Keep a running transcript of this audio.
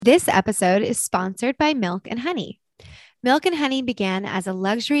This episode is sponsored by Milk and Honey. Milk and Honey began as a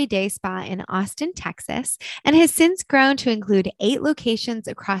luxury day spa in Austin, Texas, and has since grown to include 8 locations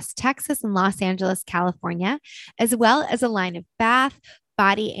across Texas and Los Angeles, California, as well as a line of bath,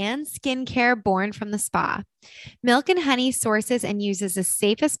 body, and skincare born from the spa. Milk and Honey sources and uses the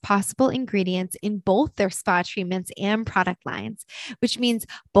safest possible ingredients in both their spa treatments and product lines, which means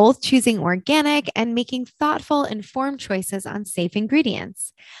both choosing organic and making thoughtful, informed choices on safe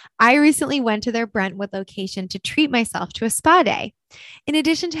ingredients. I recently went to their Brentwood location to treat myself to a spa day. In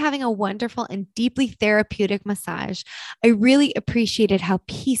addition to having a wonderful and deeply therapeutic massage, I really appreciated how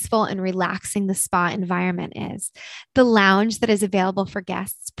peaceful and relaxing the spa environment is. The lounge that is available for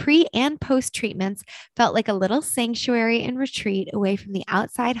guests pre and post treatments felt like a little sanctuary and retreat away from the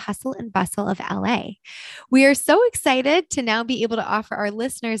outside hustle and bustle of LA. We are so excited to now be able to offer our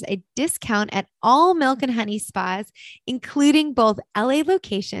listeners a discount at all Milk and Honey spas, including both LA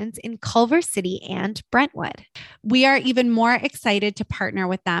locations in Culver City and Brentwood. We are even more excited to partner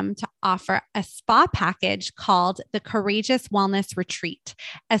with them to offer a spa package called the Courageous Wellness Retreat,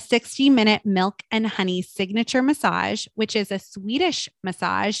 a 60-minute Milk and Honey signature massage, which is a Swedish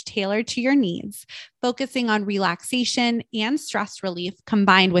massage tailored to your needs, focusing on relaxation and stress relief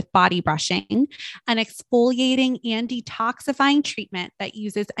combined with body brushing, an exfoliating and detoxifying treatment that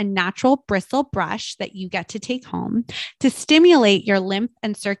uses a natural bristle brush that you get to take home to stimulate your lymph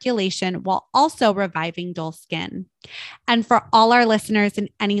and circulation while also reviving dull skin. And for all our listeners in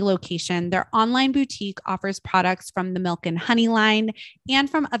any location, their online boutique offers products from the Milk and Honey line and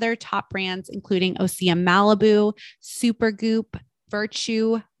from other top brands, including Osea Malibu, Supergoop,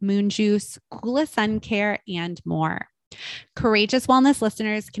 Virtue, Moon Juice, Kula Sun Care, and more. Courageous Wellness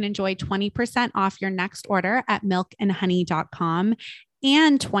listeners can enjoy 20% off your next order at milkandhoney.com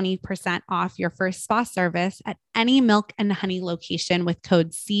and 20% off your first spa service at any Milk and Honey location with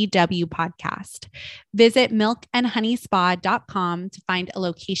code CW Podcast. Visit milkandhoneyspa.com to find a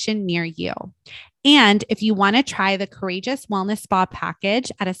location near you. And if you want to try the Courageous Wellness Spa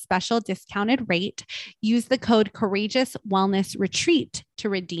package at a special discounted rate, use the code Courageous Wellness Retreat to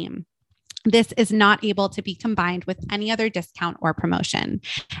redeem. This is not able to be combined with any other discount or promotion.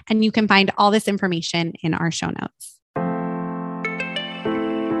 And you can find all this information in our show notes.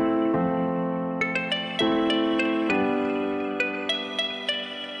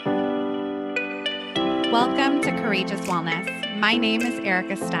 Welcome to Courageous Wellness. My name is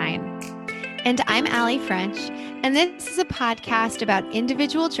Erica Stein. And I'm Allie French, and this is a podcast about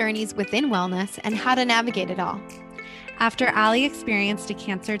individual journeys within wellness and how to navigate it all. After Allie experienced a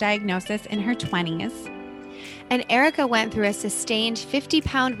cancer diagnosis in her 20s, and Erica went through a sustained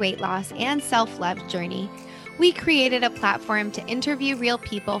 50-pound weight loss and self-love journey, we created a platform to interview real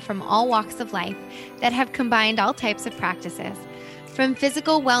people from all walks of life that have combined all types of practices. From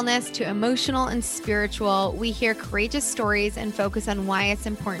physical wellness to emotional and spiritual, we hear courageous stories and focus on why it's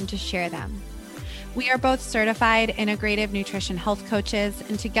important to share them. We are both certified integrative nutrition health coaches,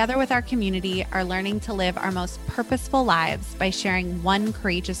 and together with our community are learning to live our most purposeful lives by sharing one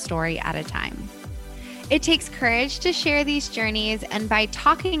courageous story at a time. It takes courage to share these journeys, and by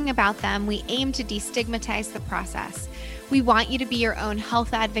talking about them, we aim to destigmatize the process. We want you to be your own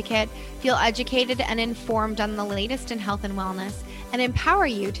health advocate, feel educated and informed on the latest in health and wellness, and empower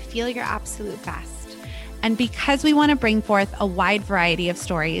you to feel your absolute best. And because we want to bring forth a wide variety of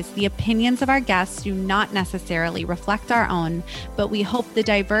stories, the opinions of our guests do not necessarily reflect our own, but we hope the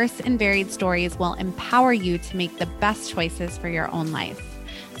diverse and varied stories will empower you to make the best choices for your own life.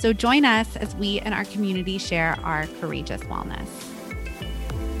 So join us as we and our community share our courageous wellness.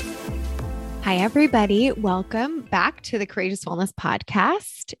 Hi, everybody. Welcome back to the Courageous Wellness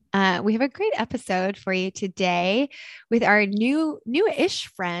Podcast. We have a great episode for you today with our new-ish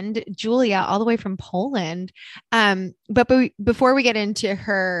friend, Julia, all the way from Poland. Before we get into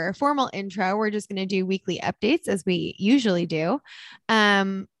her formal intro, we're just going to do weekly updates as we usually do.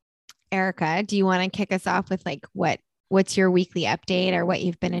 Erica, do you want to kick us off with what's your weekly update or what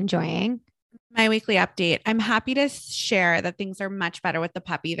you've been enjoying? My weekly update. I'm happy to share that things are much better with the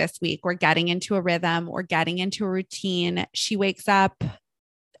puppy this week. We're getting into a rhythm. We're getting into a routine. She wakes up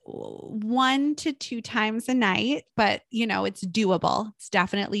 1 to 2 times a night, but it's doable. It's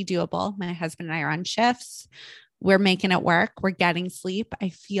definitely doable. My husband and I are on shifts. We're making it work. We're getting sleep. I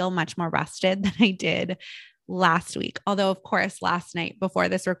feel much more rested than I did last week. Although, of course, last night before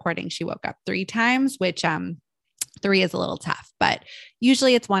this recording, she woke up 3 times, which 3 is a little tough, but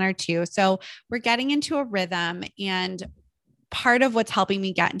usually it's 1 or 2. So we're getting into a rhythm, and part of what's helping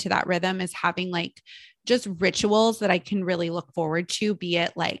me get into that rhythm is having just rituals that I can really look forward to, be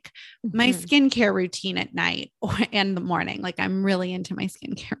it like my skincare routine at night or in the morning. Like I'm really into my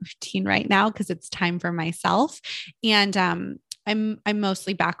skincare routine right now because it's time for myself. And I'm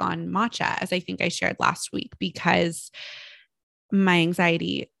mostly back on matcha, as I think I shared last week, because my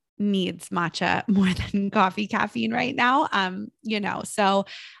anxiety needs matcha more than coffee caffeine right now. So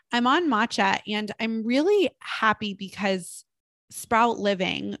I'm on matcha, and I'm really happy because Sprout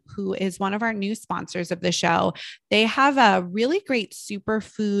Living, who is one of our new sponsors of the show, they have a really great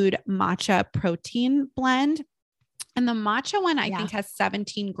superfood matcha protein blend. And the matcha one, I think, has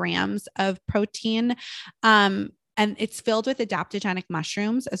 17 grams of protein. And it's filled with adaptogenic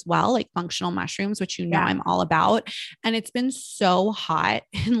mushrooms as well, like functional mushrooms, which I'm all about. And it's been so hot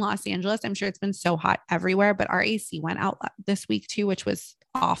in Los Angeles. I'm sure it's been so hot everywhere, but our AC went out this week too, which was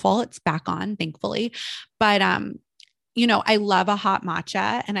awful. It's back on, thankfully. But I love a hot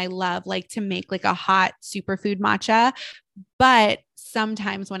matcha, and I love like to make like a hot superfood matcha. But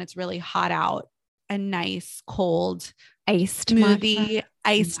sometimes when it's really hot out, a nice cold iced smoothie,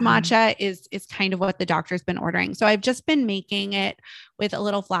 iced matcha is kind of what the doctor's been ordering. So I've just been making it with a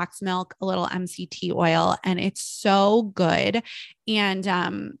little flax milk, a little MCT oil, and it's so good.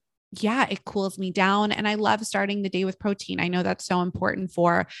 And it cools me down. And I love starting the day with protein. I know that's so important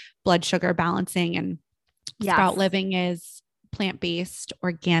for blood sugar balancing, and Sprout Living is plant-based,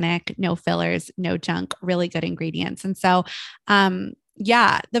 organic, no fillers, no junk, really good ingredients. And so,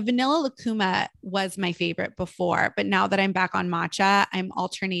 the vanilla lucuma was my favorite before, but now that I'm back on matcha, I'm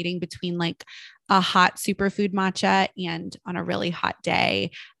alternating between like a hot superfood matcha and on a really hot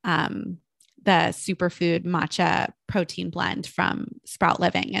day, the superfood matcha protein blend from Sprout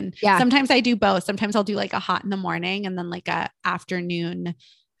Living. And sometimes I do both. Sometimes I'll do like a hot in the morning and then like a afternoon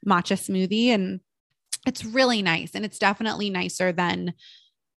matcha smoothie. And it's really nice. And it's definitely nicer than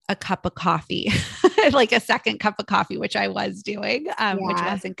a cup of coffee, like a second cup of coffee, which I was doing, which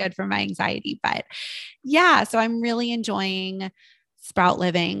wasn't good for my anxiety. But so I'm really enjoying Sprout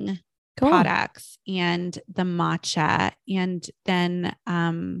Living products and the matcha. And then,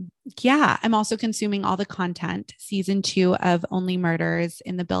 I'm also consuming all the content. Season 2 of Only Murders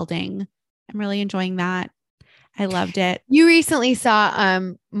in the Building. I'm really enjoying that. I loved it. You recently saw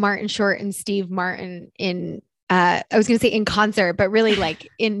Martin Short and Steve Martin in I was going to say in concert, but really like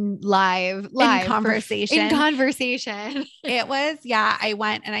in live conversation. It was, I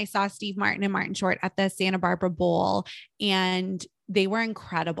went and I saw Steve Martin and Martin Short at the Santa Barbara Bowl, and they were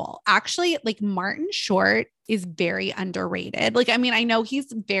incredible. Actually, like Martin Short is very underrated. Like, I mean, I know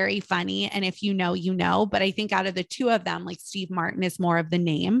he's very funny, and if you know, but I think out of the two of them, like Steve Martin is more of the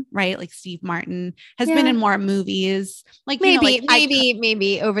name, right? Like Steve Martin has been in more movies, like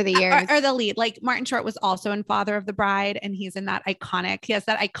maybe over the years, or the lead. Like Martin Short was also in Father of the Bride, and he has that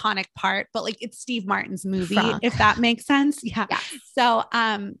iconic part, but like it's Steve Martin's movie, if that makes sense. Yeah. So,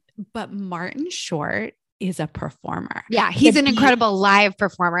 but Martin Short is a performer. Yeah, he's an incredible live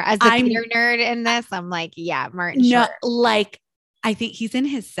performer. As a theater nerd in this, I'm like, Martin Short. Like I think he's in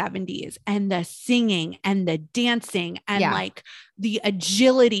his 70s, and the singing and the dancing and like the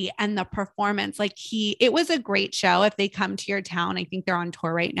agility and the performance, like it was a great show. If they come to your town, I think they're on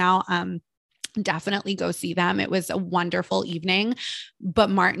tour right now. Definitely go see them. It was a wonderful evening,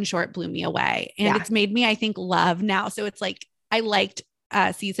 but Martin Short blew me away, and it's made me, I think, love now. So it's like, I liked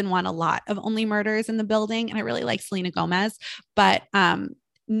season 1 a lot of Only Murders in the Building, and I really like Selena Gomez, but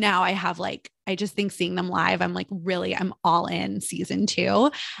now I have I just think seeing them live, I'm all in season 2.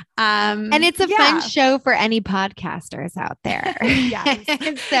 And it's a fun show for any podcasters out there.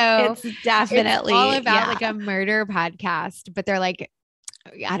 So it's definitely it's all about like a murder podcast, but they're like,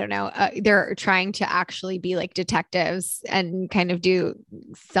 I don't know, they're trying to actually be like detectives and kind of do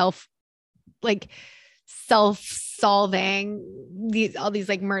self-solving all these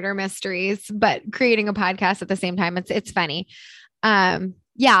like murder mysteries, but creating a podcast at the same time. It's funny.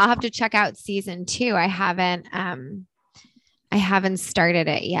 I'll have to check out season 2. I haven't started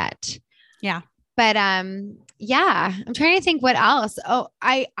it yet. Yeah. But I'm trying to think what else. Oh,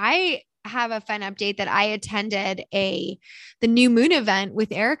 I have a fun update that I attended the New Moon event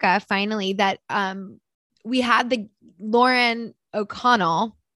with Erica finally, that we had the Lauren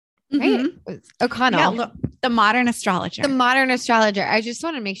O'Connell. Right. O'Connell. The modern astrologer. I just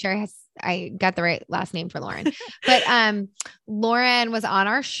want to make sure I got the right last name for Lauren. But Lauren was on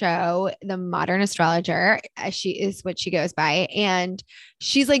our show, the modern astrologer. She is what she goes by. And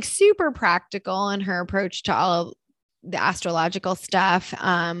she's like super practical in her approach to all of the astrological stuff.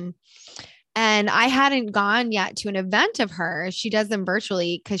 And I hadn't gone yet to an event of hers. She does them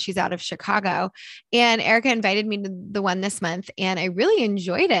virtually because she's out of Chicago. And Erica invited me to the one this month, and I really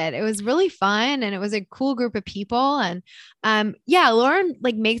enjoyed it. It was really fun, and it was a cool group of people. And yeah, Lauren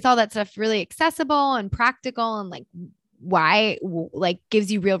like makes all that stuff really accessible and practical, and why like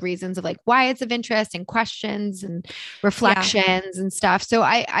gives you real reasons of like why it's of interest and questions and reflections and stuff. So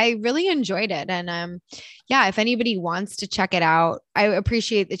I really enjoyed it. And yeah, if anybody wants to check it out, I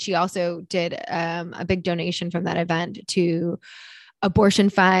appreciate that she also did a big donation from that event to abortion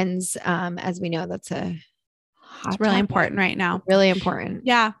funds. As we know, that's a hot It's really topic. important right now. Really important.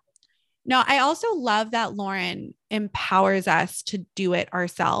 Yeah. No, I also love that Lauren empowers us to do it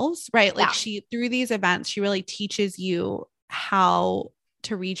ourselves, right? Like she, through these events, she really teaches you how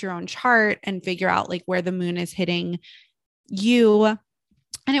to read your own chart and figure out like where the moon is hitting you.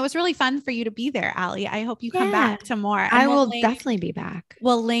 And it was really fun for you to be there, Allie. I hope you come back to more. And I will definitely be back.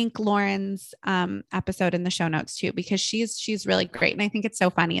 We'll link Lauren's episode in the show notes too, because she's really great. And I think it's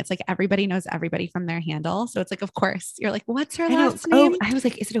so funny. It's like everybody knows everybody from their handle. So it's like, of course, you're like, what's her last name? I was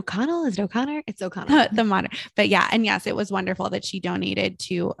like, is it O'Connell? Is it O'Connor? It's O'Connell. The modern. But yeah. And yes, it was wonderful that she donated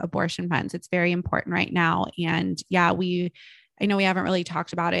to abortion funds. It's very important right now. And yeah, I know we haven't really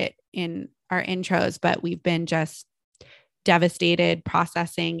talked about it in our intros, but we've been just devastated,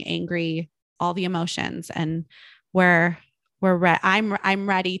 processing, angry, all the emotions. And I'm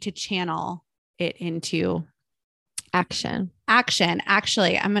ready to channel it into action.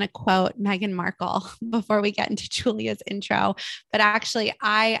 Actually, I'm going to quote Meghan Markle before we get into Julia's intro. But actually,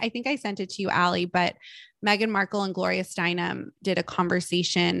 I think I sent it to you, Allie, but Meghan Markle and Gloria Steinem did a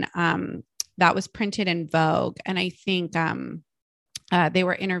conversation that was printed in Vogue. And I think they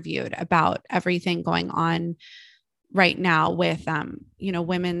were interviewed about everything going on right now with,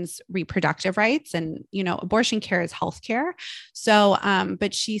 women's reproductive rights and, abortion care is healthcare. So,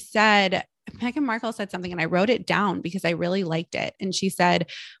 but she said, Meghan Markle said something and I wrote it down because I really liked it. And she said,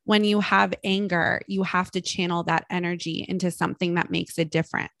 when you have anger, you have to channel that energy into something that makes a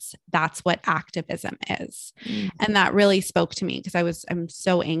difference. That's what activism is. Mm-hmm. And that really spoke to me because I'm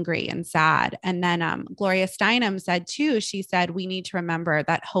so angry and sad. And then Gloria Steinem said too, she said, we need to remember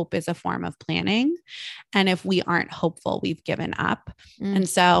that hope is a form of planning. And if we aren't hopeful, we've given up. Mm-hmm. And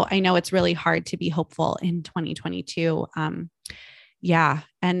so I know it's really hard to be hopeful in 2022. Yeah.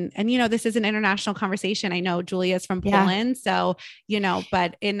 And, this is an international conversation. I know Julia's from Poland. So,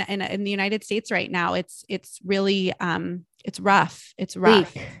 but in the United States right now, it's really, it's rough. It's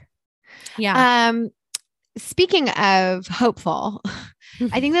rough. Yeah. Speaking of hopeful,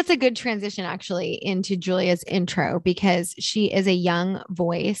 I think that's a good transition actually into Julia's intro, because she is a young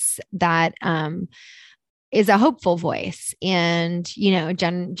voice that, is a hopeful voice. And,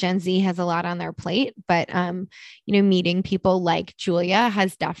 Gen Z has a lot on their plate, but, meeting people like Julia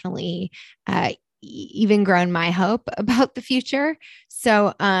has definitely, even grown my hope about the future.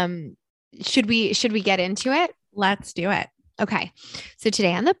 So, should we get into it? Let's do it. Okay. So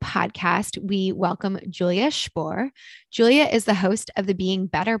today on the podcast, we welcome Julia Spohr. Julia is the host of the Being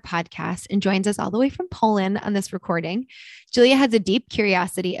Better podcast and joins us all the way from Poland on this recording. Julia has a deep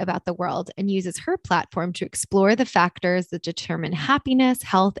curiosity about the world and uses her platform to explore the factors that determine happiness,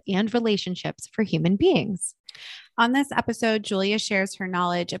 health, and relationships for human beings. On this episode, Julia shares her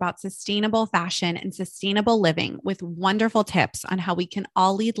knowledge about sustainable fashion and sustainable living with wonderful tips on how we can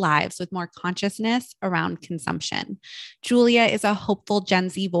all lead lives with more consciousness around consumption. Julia is a hopeful Gen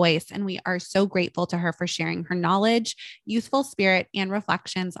Z voice, and we are so grateful to her for sharing her knowledge, youthful spirit, and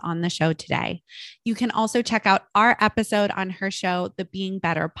reflections on the show today. You can also check out our episode on her show, the Being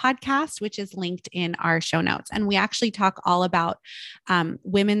Better podcast, which is linked in our show notes. And we actually talk all about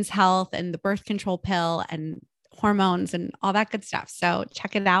women's health and the birth control pill and hormones and all that good stuff. So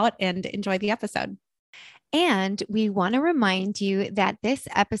check it out and enjoy the episode. And we want to remind you that this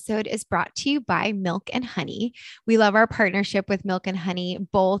episode is brought to you by Milk and Honey. We love our partnership with Milk and Honey,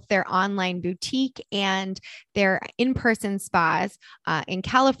 both their online boutique and their in-person spas in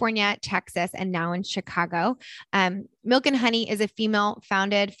California, Texas, and now in Chicago. Milk and Honey is a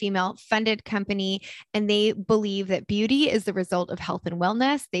female-founded, female-funded company, and they believe that beauty is the result of health and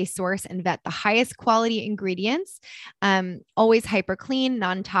wellness. They source and vet the highest quality ingredients, always hyper clean,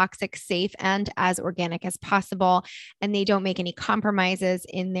 non-toxic, safe, and as organic as possible. And they don't make any compromises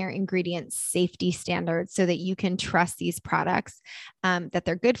in their ingredient safety standards so that you can trust these products, that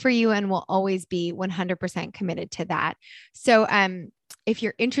they're good for you and will always be 100% committed to that. So if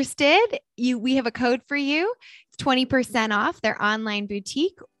you're interested, we have a code for you. It's 20% off their online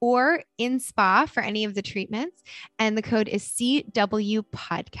boutique or in spa for any of the treatments. And the code is CW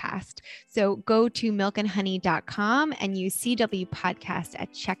Podcast. So go to milkandhoney.com and use CW Podcast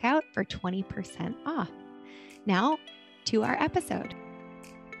at checkout for 20% off. Now to our episode.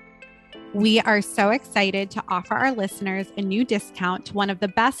 We are so excited to offer our listeners a new discount to one of the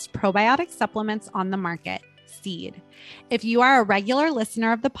best probiotic supplements on the market, Seed. If you are a regular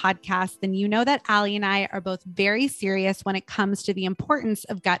listener of the podcast, then you know that Allie and I are both very serious when it comes to the importance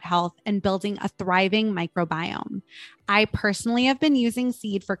of gut health and building a thriving microbiome. I personally have been using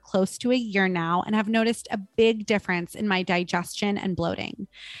Seed for close to a year now and have noticed a big difference in my digestion and bloating.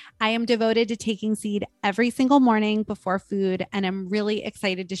 I am devoted to taking Seed every single morning before food, and I'm really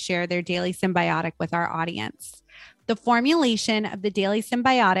excited to share their daily symbiotic with our audience. The formulation of the Daily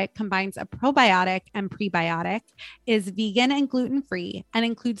Symbiotic combines a probiotic and prebiotic, is vegan and gluten-free, and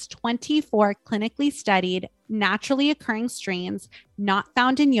includes 24 clinically studied, naturally occurring strains not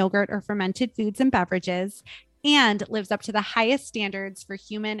found in yogurt or fermented foods and beverages, and lives up to the highest standards for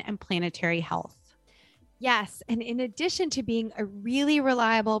human and planetary health. Yes, and in addition to being a really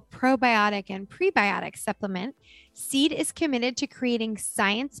reliable probiotic and prebiotic supplement, Seed is committed to creating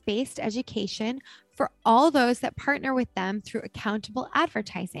science-based education for all those that partner with them through accountable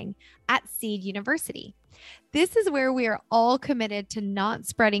advertising at Seed University. This is where we are all committed to not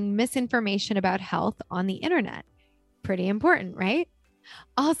spreading misinformation about health on the internet. Pretty important, right?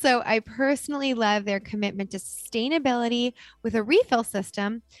 Also, I personally love their commitment to sustainability with a refill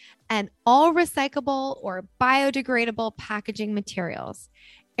system and all recyclable or biodegradable packaging materials.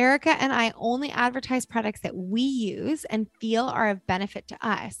 Erica and I only advertise products that we use and feel are of benefit to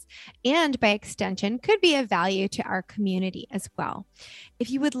us, and by extension, could be of value to our community as well. If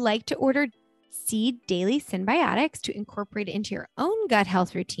you would like to order Seed Daily Symbiotics to incorporate into your own gut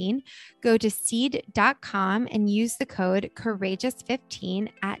health routine, go to seed.com and use the code Courageous15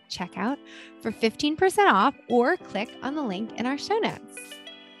 at checkout for 15% off, or click on the link in our show notes.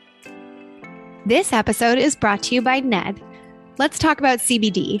 This episode is brought to you by Ned. Let's talk about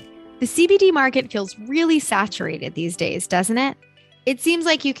CBD. The CBD market feels really saturated these days, doesn't it? It seems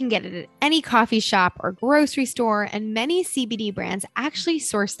like you can get it at any coffee shop or grocery store, and many CBD brands actually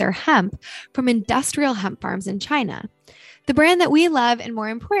source their hemp from industrial hemp farms in China. The brand that we love, and more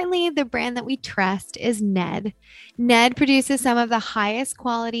importantly, the brand that we trust, is Ned. Ned produces some of the highest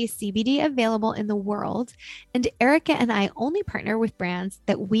quality CBD available in the world, and Erica and I only partner with brands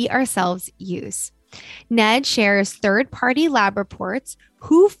that we ourselves use. Ned shares third-party lab reports,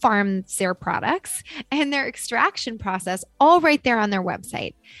 who farms their products, and their extraction process all right there on their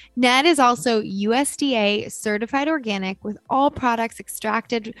website. Ned is also USDA certified organic, with all products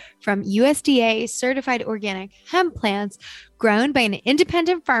extracted from USDA certified organic hemp plants grown by an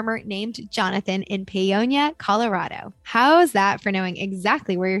independent farmer named Jonathan in Paonia, Colorado. How is that for knowing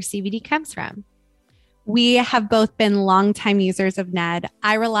exactly where your CBD comes from? We have both been longtime users of Ned.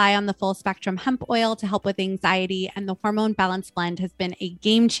 I rely on the full spectrum hemp oil to help with anxiety, and the hormone balance blend has been a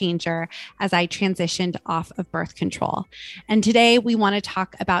game changer as I transitioned off of birth control. And today we want to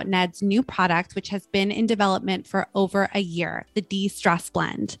talk about Ned's new product, which has been in development for over a year, the De-Stress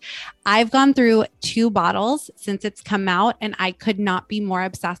Blend. I've gone through 2 bottles since it's come out, and I could not be more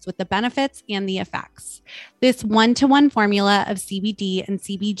obsessed with the benefits and the effects. This 1-to-1 formula of CBD and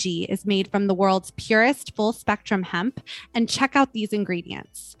CBG is made from the world's purest full spectrum hemp, and check out these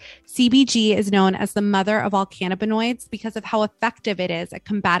ingredients. CBG is known as the mother of all cannabinoids because of how effective it is at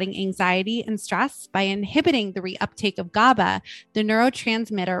combating anxiety and stress by inhibiting the reuptake of GABA, the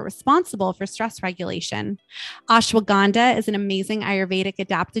neurotransmitter responsible for stress regulation. Ashwagandha is an amazing Ayurvedic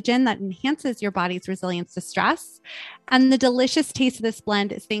adaptogen that enhances your body's resilience to stress. And the delicious taste of this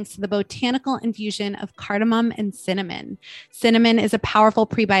blend is thanks to the botanical infusion of cardamom and cinnamon. Cinnamon is a powerful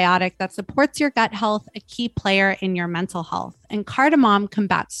prebiotic that supports your gut health, a key player in your mental health. And cardamom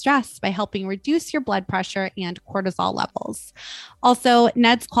combats stress by helping reduce your blood pressure and cortisol levels. Also,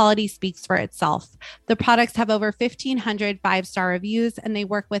 Ned's quality speaks for itself. The products have over 1,500 5-star reviews, and they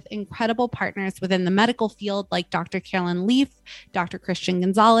work with incredible partners within the medical field like Dr. Carolyn Leaf, Dr. Christian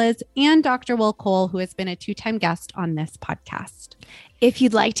Gonzalez, and Dr. Will Cole, who has been a 2-time guest on this podcast. If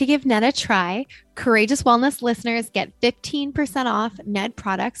you'd like to give Ned a try, Courageous Wellness listeners get 15% off Ned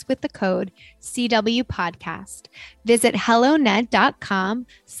products with the code CW Podcast. Visit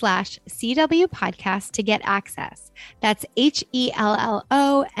helloned.com/CW Podcast to get access. That's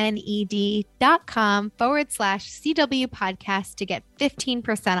HELLONED.com/CW Podcast to get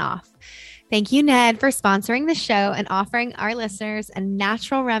 15% off. Thank you, Ned, for sponsoring the show and offering our listeners a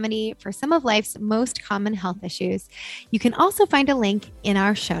natural remedy for some of life's most common health issues. You can also find a link in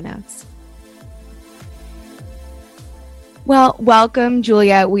our show notes. Well, welcome,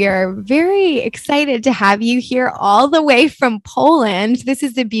 Julia. We are very excited to have you here all the way from Poland. This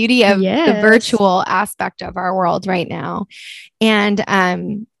is the beauty of the Yes. virtual aspect of our world right now. And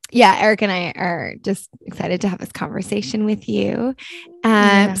yeah, Eric and I are just excited to have this conversation with you.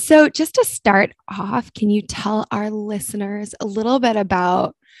 Yeah. So, just to start off, can you tell our listeners a little bit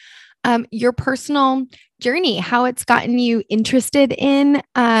about your personal journey, how it's gotten you interested in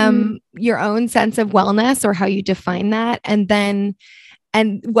your own sense of wellness or how you define that, and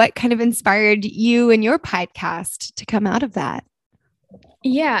what kind of inspired you and your podcast to come out of that?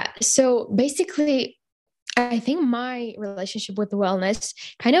 Yeah. So basically, I think my relationship with wellness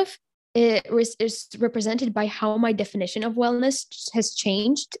kind of is represented by how my definition of wellness has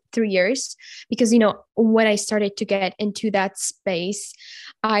changed through years. Because, when I started to get into that space,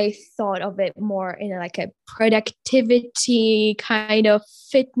 I thought of it more in like a productivity kind of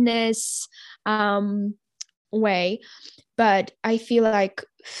fitness way. But I feel like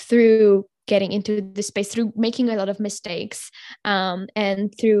through getting into this space, through making a lot of mistakes,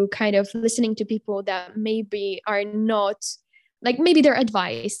 and through kind of listening to people that maybe are not, like, maybe their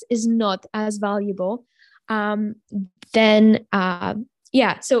advice is not as valuable, then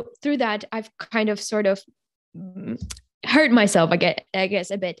yeah, so through that I've kind of sort of hurt myself, I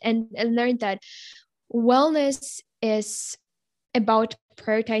guess a bit, and learned that wellness is about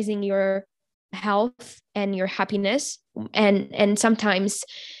prioritizing your health and your happiness, and sometimes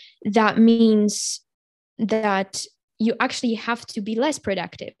that means that you actually have to be less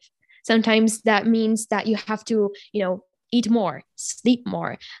productive. Sometimes that means that you have to, eat more, sleep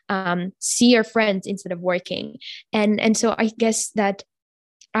more, see your friends instead of working. And so I guess that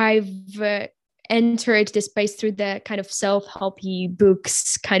I've entered this space through the kind of self-helpy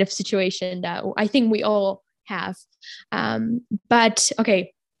books kind of situation that I think we all have. But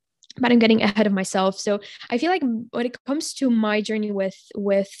okay, but I'm getting ahead of myself. So I feel like when it comes to my journey with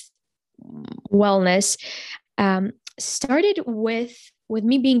wellness, started with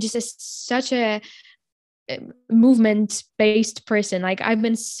me being just such a movement based person. Like I've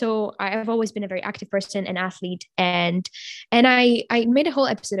always been a very active person, an athlete, and I made a whole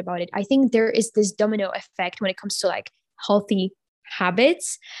episode about it. I think there is this domino effect when it comes to like healthy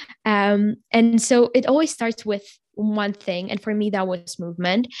habits, and so it always starts with one thing, and for me that was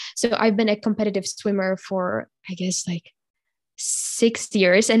movement. So I've been a competitive swimmer for, I guess, like 6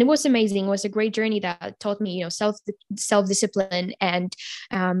 years, and it was amazing. It was a great journey that taught me, self discipline and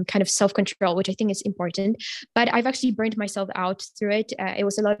kind of self control, which I think is important. But I've actually burned myself out through it. It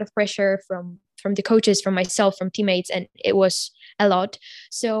was a lot of pressure from the coaches, from myself, from teammates, and it was a lot.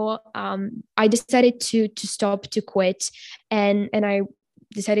 So I decided to stop, to quit, and I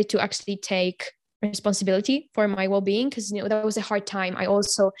decided to actually take responsibility for my well-being, because that was a hard time. I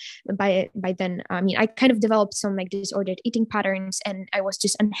also by then, I mean, I kind of developed some like disordered eating patterns, and I was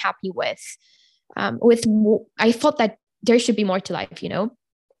just unhappy with I thought that there should be more to life.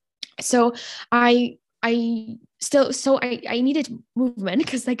 So I still, so I needed movement,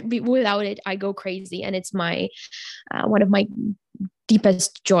 because like without it I go crazy, and it's my one of my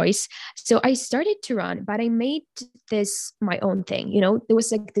deepest joys. So I started to run, but I made this my own thing. There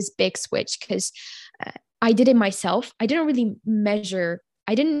was like this big switch, because I did it myself. I didn't really measure.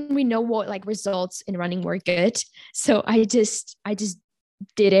 I didn't really know what like results in running were good. So I just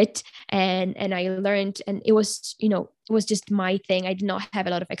did it, and I learned, and it was just my thing. I did not have a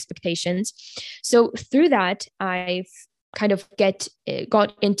lot of expectations. So through that, I've kind of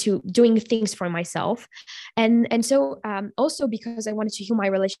got into doing things for myself, and so also because I wanted to heal my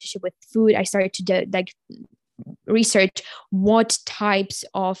relationship with food, I started to research what types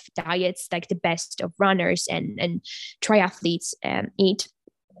of diets like the best of runners and triathletes eat.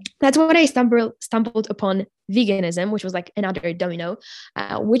 That's when I stumbled upon veganism, which was like another domino,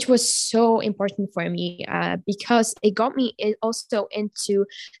 which was so important for me, because it got me also into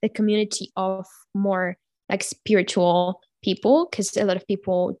the community of more like spiritual people, because a lot of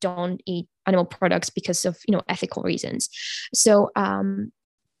people don't eat animal products because of ethical reasons. So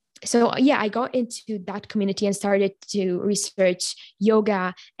yeah, I got into that community and started to research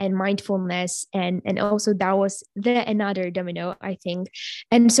yoga and mindfulness, and also that was another domino, I think.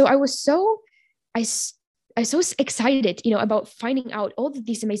 And so I was so excited, about finding out all of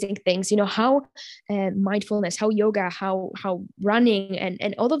these amazing things, how mindfulness, how yoga, how running,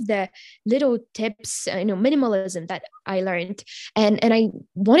 and all of the little tips, minimalism that I learned, and I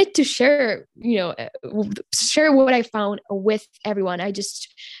wanted to share, share what I found with everyone. I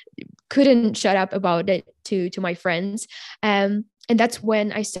just couldn't shut up about it to my friends. And that's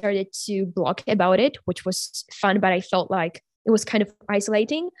when I started to blog about it, which was fun, but I felt like it was kind of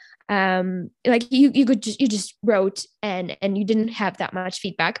isolating. Like you just wrote and you didn't have that much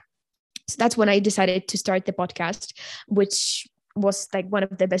feedback. So that's when I decided to start the podcast, which was like one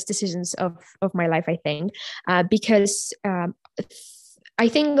of the best decisions of my life, I think, because I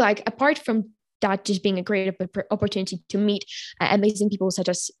think like apart from that just being a great opportunity to meet amazing people such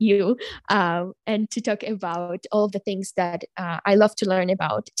as you, and to talk about all of the things that I love to learn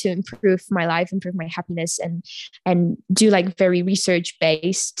about to improve my life, improve my happiness, and do like very research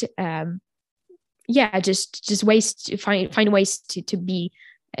based, just ways to find ways to be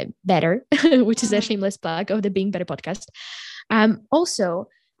better, which is a shameless plug of the Being Better podcast. Also,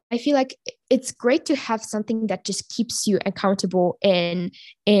 I feel like it's great to have something that just keeps you accountable in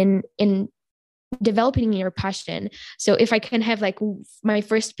developing your passion. So if I can have like my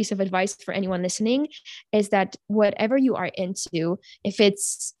first piece of advice for anyone listening is that whatever you are into, if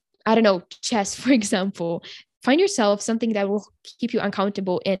it's, I don't know, chess, for example, find yourself something that will keep you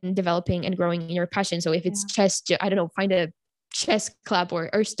accountable in developing and growing your passion. So if it's chess, I don't know, find a chess club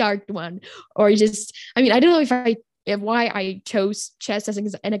or start one, or just, I mean, I don't know why I chose chess as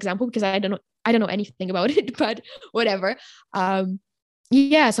an example, because I don't know anything about it, but whatever.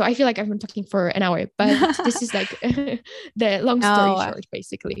 So I feel like I've been talking for an hour, but this is like the long story short,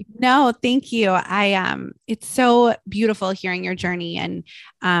 basically. No, thank you. It's so beautiful hearing your journey, and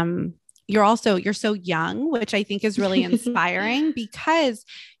you're so young, which I think is really inspiring because,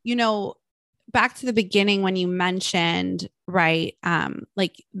 back to the beginning when you mentioned, right,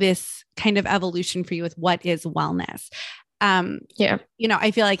 like this kind of evolution for you with what is wellness.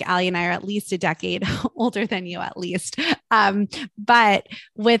 I feel like Ali and I are at least a decade older than you, at least. But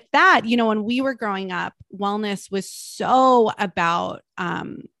with that, when we were growing up, wellness was so about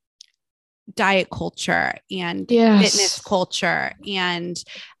diet culture and fitness culture. And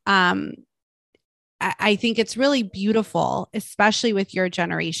I think it's really beautiful, especially with your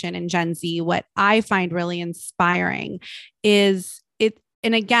generation and Gen Z. What I find really inspiring is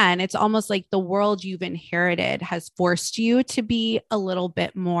and again, it's almost like the world you've inherited has forced you to be a little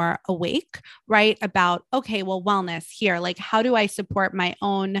bit more awake, right? About, okay, well, wellness here, like, how do I support my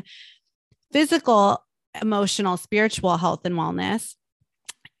own physical, emotional, spiritual health and wellness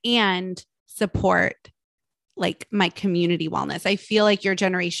and support like my community wellness? I feel like your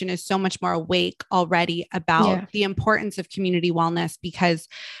generation is so much more awake already about the importance of community wellness, because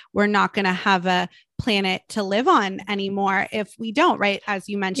we're not going to have a planet to live on anymore if we don't, right? As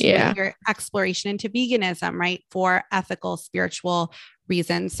you mentioned, with your exploration into veganism, right? For ethical, spiritual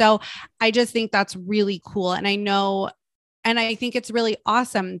reasons. So I just think that's really cool. And I think it's really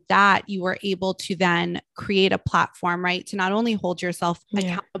awesome that you were able to then create a platform, right? To not only hold yourself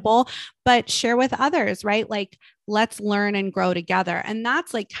accountable, but share with others, right? Like, let's learn and grow together. And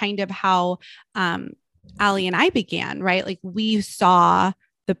that's like kind of how Ali and I began, right? Like, we saw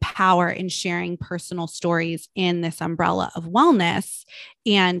the power in sharing personal stories in this umbrella of wellness.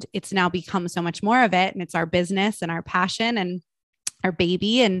 And it's now become so much more of it. And it's our business and our passion and our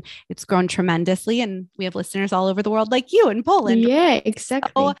baby, and it's grown tremendously. And we have listeners all over the world, like you in Poland. Yeah,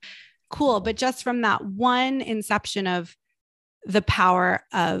 exactly. So cool. But just from that one inception of the power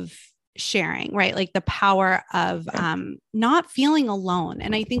of sharing, right? Like the power of not feeling alone.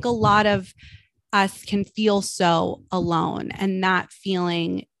 And I think a lot of us can feel so alone, and that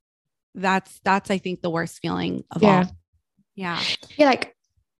feeling, that's I think the worst feeling of all. Yeah. Like,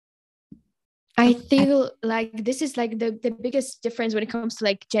 I feel like this is like the biggest difference when it comes to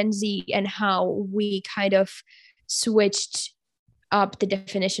like Gen Z and how we kind of switched up the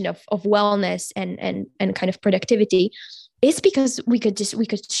definition of wellness and kind of productivity. It's because we could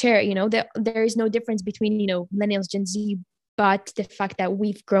share, there is no difference between, millennials, Gen Z, but the fact that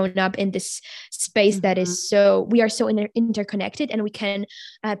we've grown up in this space that is we are so interconnected, and we can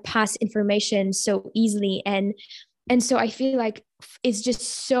pass information so easily. And so I feel like it's just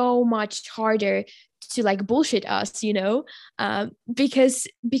so much harder to like bullshit us, because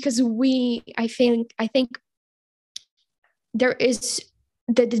I think there is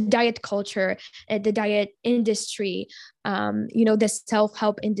the diet culture, the diet industry, the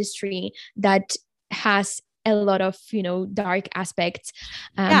self-help industry that has a lot of, dark aspects.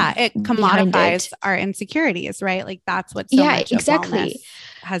 It commodifies our insecurities, right? Like, that's what so much exactly of wellness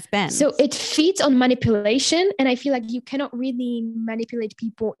has been. So it feeds on manipulation. And I feel like you cannot really manipulate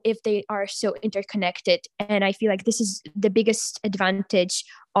people if they are so interconnected. And I feel like this is the biggest advantage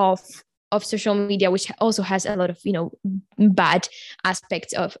of social media, which also has a lot of, bad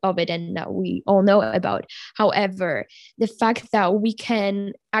aspects of it, and that we all know about. However, the fact that we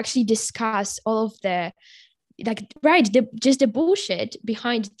can actually discuss all of the just the bullshit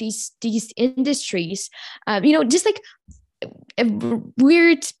behind these industries, just like a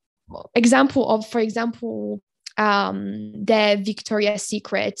weird example of, for example, the Victoria's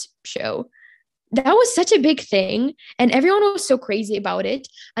Secret show. That was such a big thing, and everyone was so crazy about it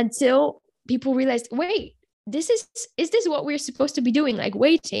until people realized, wait, is this what we're supposed to be doing? Like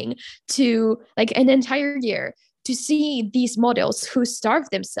waiting to like an entire year to see these models who starve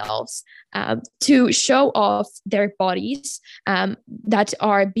themselves to show off their bodies that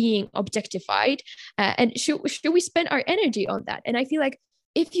are being objectified, and should we spend our energy on that? And I feel like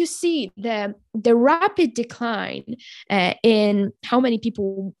if you see the rapid decline in how many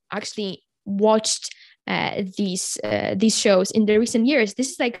people actually watched these shows in the recent years,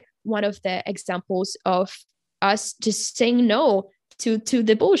 this is like one of the examples of us just saying no to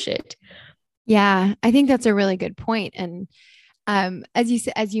the bullshit. Yeah, I think that's a really good point. And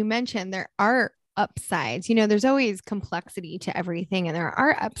as you mentioned, there are upsides. There's always complexity to everything, and there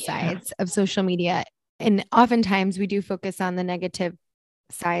are upsides of social media. And oftentimes we do focus on the negative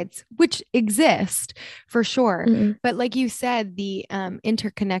sides, which exist for sure. Mm-hmm. But like you said, the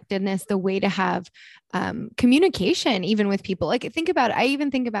interconnectedness, the way to have communication, even with people, like I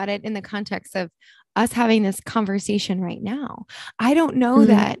even think about it in the context of us having this conversation right now. I don't know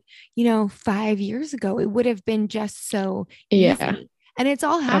that, 5 years ago, it would have been just so easy. And it's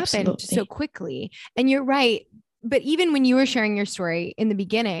all happened so quickly. And you're right. But even when you were sharing your story in the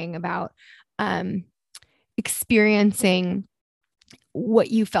beginning about experiencing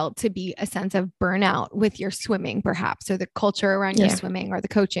what you felt to be a sense of burnout with your swimming, perhaps, or the culture around your swimming or the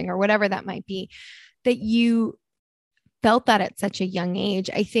coaching or whatever that might be, that you felt that at such a young age.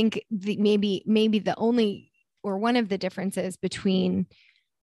 I think maybe the only, or one of the differences between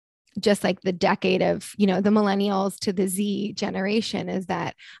just like the decade of, the millennials to the Z generation is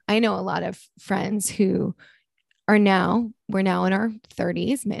that I know a lot of friends who we're now in our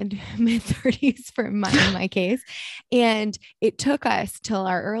 30s, mid 30s in my case. And it took us till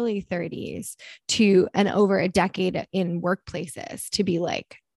our early 30s and over a decade in workplaces to be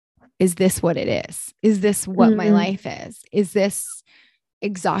like, is this what it is? Is this what my life is? Is this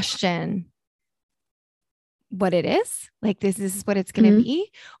exhaustion what it is? Like this is what it's going to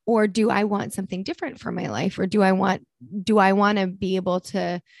be? Or do I want something different for my life? Or do I want to be able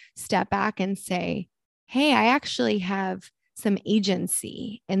to step back and say, hey, I actually have some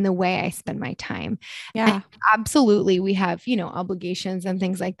agency in the way I spend my time. Yeah, and absolutely. We have, obligations and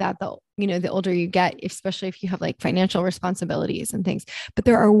things like that. The older you get, especially if you have like financial responsibilities and things, but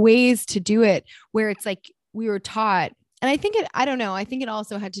there are ways to do it where it's like we were taught. And I think I think it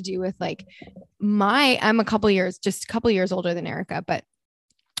also had to do with like I'm a couple years older than Erica, but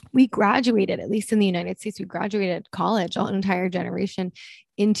we graduated, at least in the United States, we graduated college, an entire generation,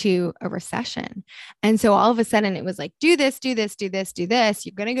 into a recession. And so all of a sudden it was like, do this, do this, do this, do this.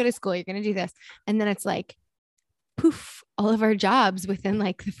 You're going to go to school. You're going to do this. And then it's like, poof, all of our jobs within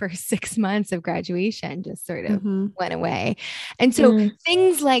like the first 6 months of graduation just sort of went away. And so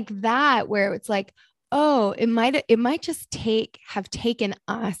things like that, where it's like, oh, it might just have taken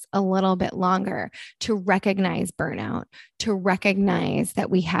us a little bit longer to recognize burnout, to recognize that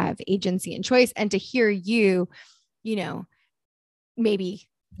we have agency and choice, and to hear you, maybe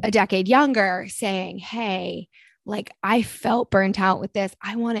a decade younger saying, hey, like I felt burnt out with this.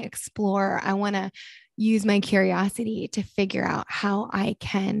 I want to explore. I want to use my curiosity to figure out how I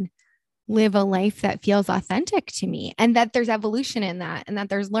can live a life that feels authentic to me, and that there's evolution in that, and that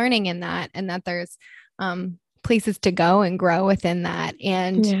there's learning in that, and that there's places to go and grow within that.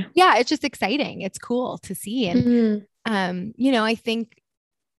 And it's just exciting. It's cool to see. And, I think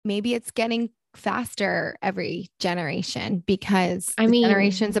maybe it's getting faster every generation because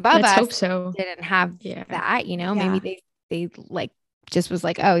generations above us didn't have that, maybe they like just was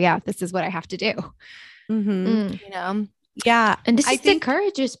like, oh yeah, this is what I have to do. Yeah. And this is the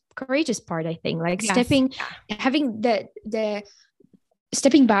courageous part, I think, like having the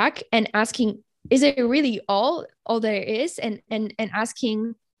stepping back and asking, is it really all there is? And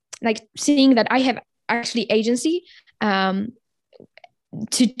asking, like seeing that I have actually agency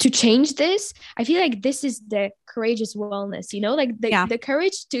to change this. I feel like this is the courageous wellness, like the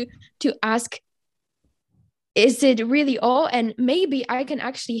courage to ask, is it really all? And maybe I can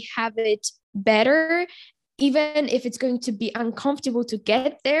actually have it better, even if it's going to be uncomfortable to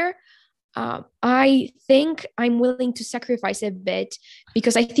get there. I think I'm willing to sacrifice a bit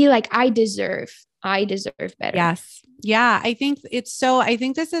because I feel like I deserve better. Yes. Yeah. I think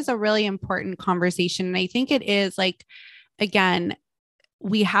this is a really important conversation. And I think it is like, again,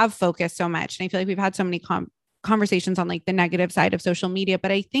 we have focused so much, and I feel like we've had so many conversations on like the negative side of social media,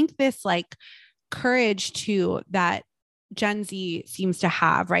 but I think this like courage too, that Gen Z seems to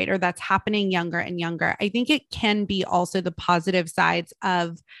have, right? Or that's happening younger and younger. I think it can be also the positive sides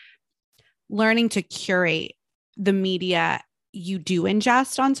of learning to curate the media you do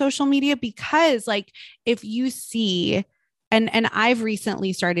ingest on social media, because like if you see, and I've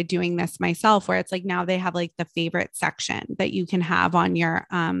recently started doing this myself, where it's like now they have like the favorite section that you can have on your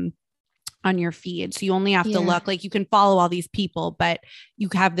feed. So you only have to look, like you can follow all these people, but you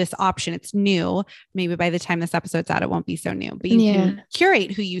have this option. It's new. Maybe by the time this episode's out, it won't be so new, but you can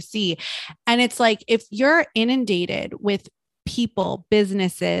curate who you see. And it's like, if you're inundated with people,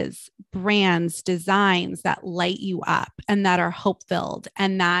 businesses, brands, designs that light you up and that are hope filled,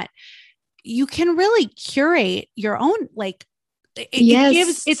 and that you can really curate your own, like it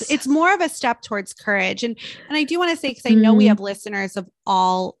gives, it's more of a step towards courage. And I do want to say, because I know we have listeners of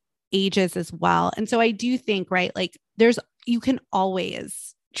all ages as well. And so I do think, right, like you can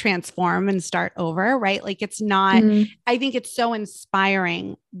always transform and start over, right? Like it's not, I think it's so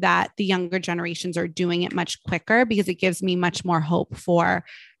inspiring that the younger generations are doing it much quicker, because it gives me much more hope for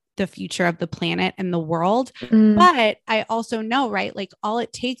the future of the planet and the world. But I also know, right, like all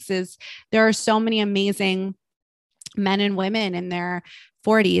it takes is there are so many amazing men and women in their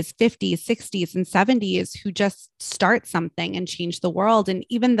 40s, 50s, 60s, and 70s who just start something and change the world. And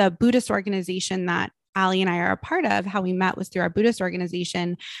even the Buddhist organization that Ali and I are a part of, how we met was through our Buddhist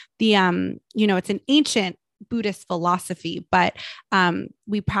organization. The, it's an ancient Buddhist philosophy, but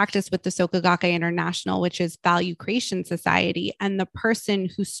we practice with the Soka Gakkai International, which is Value Creation Society. And the person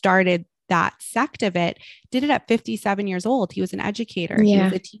who started that sect of it did it at 57 years old. He was an educator. He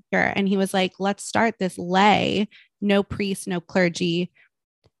was a teacher. And he was like, let's start this lay, no priest, no clergy,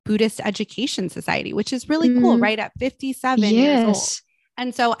 Buddhist education society, which is really cool, right? At 57 years old.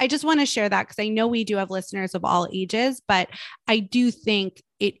 And so I just want to share that, because I know we do have listeners of all ages, but I do think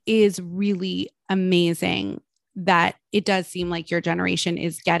it is really amazing that it does seem like your generation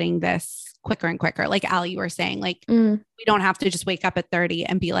is getting this quicker and quicker. Like Ali, you were saying, like, we don't have to just wake up at 30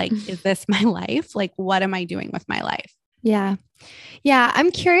 and be like, is this my life? Like, what am I doing with my life? Yeah. Yeah.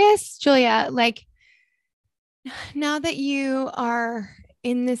 I'm curious, Julia, like now that you are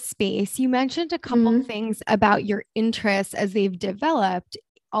in this space, you mentioned a couple things about your interests as they've developed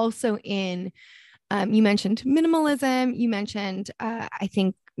also in, you mentioned minimalism. You mentioned, I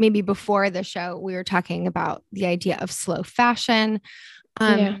think maybe before the show, we were talking about the idea of slow fashion,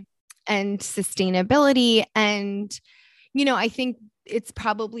 and sustainability. And, I think it's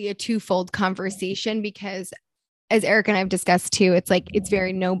probably a twofold conversation, because as Eric and I've discussed too, it's like, it's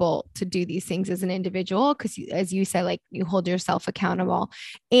very noble to do these things as an individual, because as you said, like you hold yourself accountable,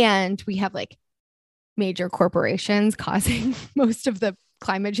 and we have like major corporations causing most of the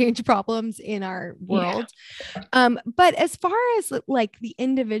climate change problems in our world. But as far as like the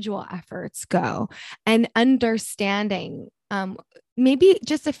individual efforts go, and understanding, maybe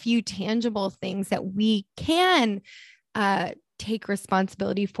just a few tangible things that we can, take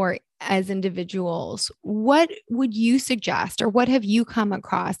responsibility for as individuals, what would you suggest, or what have you come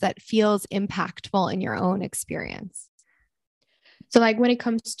across that feels impactful in your own experience? So like when it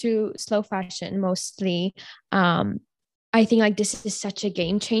comes to slow fashion, mostly, I think like this is such a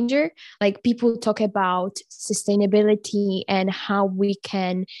game changer. Like people talk about sustainability and how we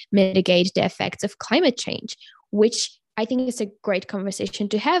can mitigate the effects of climate change, which I think it's a great conversation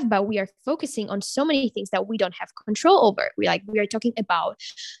to have, but we are focusing on so many things that we don't have control over. We are talking about,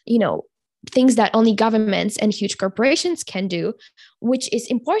 things that only governments and huge corporations can do, which is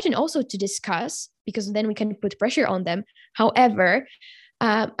important also to discuss, because then we can put pressure on them. However,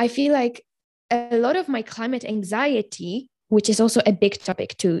 I feel like a lot of my climate anxiety, which is also a big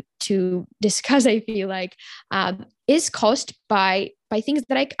topic to discuss, I feel like, is caused by things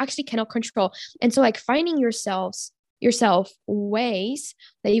that I actually cannot control. And so like finding yourself ways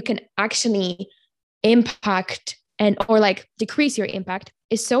that you can actually impact or like decrease your impact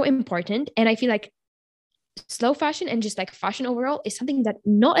is so important. And I feel like slow fashion and just like fashion overall is something that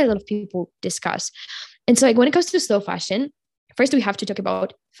not a lot of people discuss. And so like when it comes to slow fashion, first we have to talk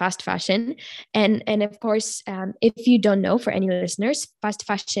about fast fashion. And of course, if you don't know, for any listeners, fast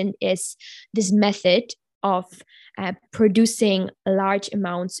fashion is this method of producing large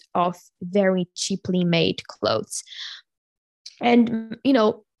amounts of very cheaply made clothes. And,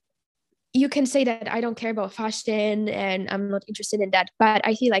 you can say that I don't care about fashion and I'm not interested in that. But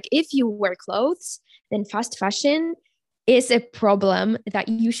I feel like if you wear clothes, then fast fashion is a problem that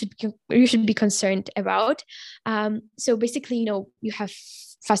you should be concerned about. So basically, you have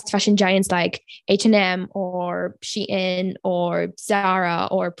fast fashion giants like H&M or Shein or Zara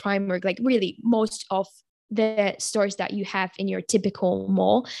or Primark. Like really, most of the stores that you have in your typical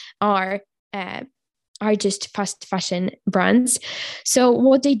mall are are just fast fashion brands. So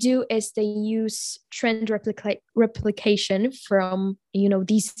what they do is they use trend replication from, you know,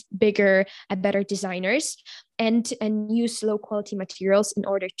 these bigger and better designers, and use low quality materials in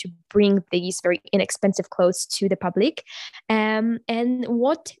order to bring these very inexpensive clothes to the public. And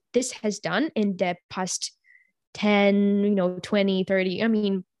what this has done in the past 10, you know, 20, 30, I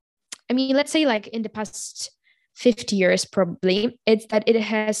mean, let's say like in the past 50 years, probably, it's that it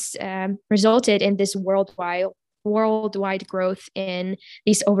has resulted in this worldwide growth in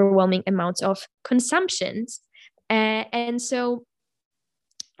these overwhelming amounts of consumptions. And so,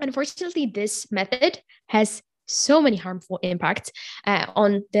 unfortunately, this method has so many harmful impacts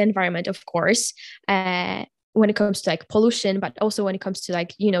on the environment, of course, when it comes to like pollution, but also when it comes to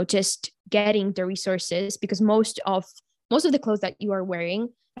like, you know, just getting the resources, because most of the clothes that you are wearing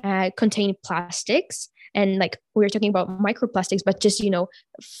contain plastics, and like we were talking about microplastics, but just, you know,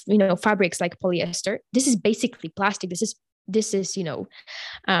 fabrics like polyester. This is basically plastic. This is, you know,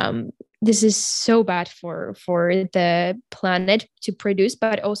 this is so bad for the planet to produce,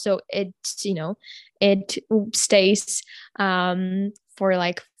 but also it's, you know, it stays for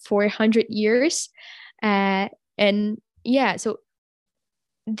like 400 years. And yeah, so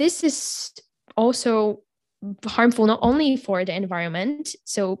this is also harmful not only for the environment,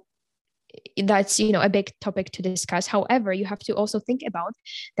 so that's, you know, a big topic to discuss. However, you have to also think about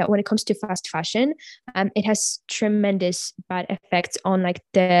that when it comes to fast fashion, it has tremendous bad effects on like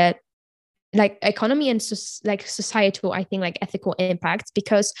the like economy and societal, I think, like ethical impacts,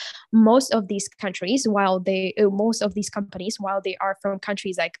 because most of these companies, while they are from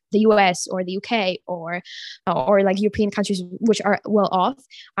countries like the US or the UK or like European countries which are well off,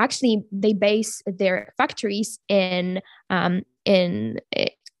 actually they base their factories in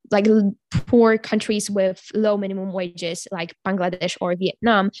like poor countries with low minimum wages like Bangladesh or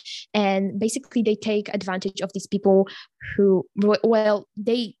Vietnam. And basically they take advantage of these people who, well,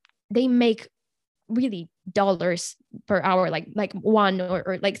 they make really dollars per hour, like one,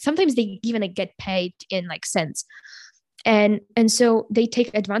 or like sometimes they even like get paid in like cents. And so they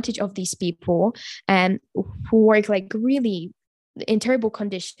take advantage of these people who work like really in terrible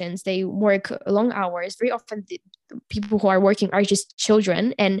conditions. They work long hours. Very often the people who are working are just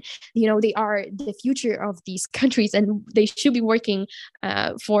children, and you know, they are the future of these countries, and they should be working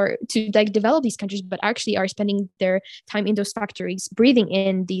to like develop these countries, but actually are spending their time in those factories breathing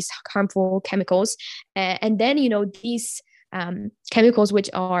in these harmful chemicals. And then, you know, these chemicals which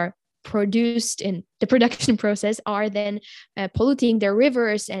are produced in the production process are then polluting their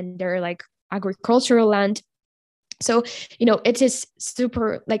rivers and their like agricultural land. So, you know, it is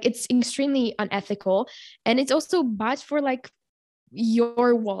super, like, it's extremely unethical, and it's also bad for like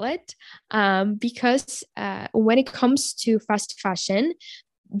your wallet, because when it comes to fast fashion,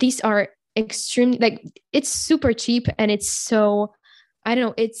 these are extremely, like, it's super cheap, and it's so, I don't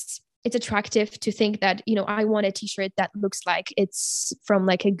know, it's attractive to think that, you know, I want a t-shirt that looks like it's from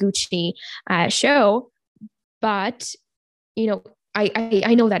like a Gucci show. But, you know,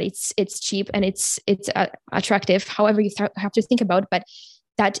 I know that it's cheap and it's attractive. However, you have to think about, but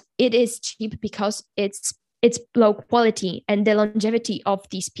that it is cheap because it's low quality, and the longevity of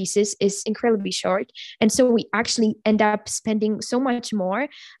these pieces is incredibly short. And so we actually end up spending so much more,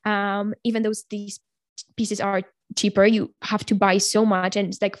 even though these pieces are cheaper. You have to buy so much, and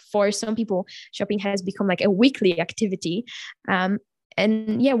it's like, for some people, shopping has become like a weekly activity.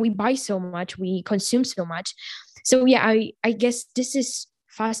 And yeah, we buy so much, we consume so much. So yeah, I guess this is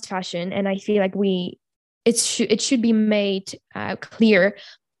fast fashion, and I feel like it should be made clear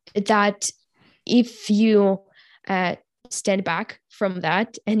that if you stand back from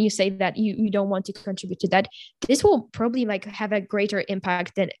that and you say that you don't want to contribute to that, this will probably like have a greater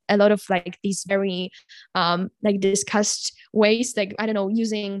impact than a lot of like these very like discussed ways, like, I don't know,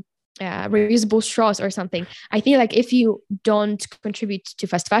 using reusable straws or something. I feel like if you don't contribute to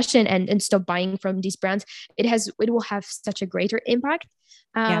fast fashion and stop buying from these brands, it will have such a greater impact.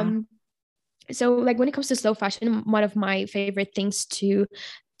 So like when it comes to slow fashion, one of my favorite things to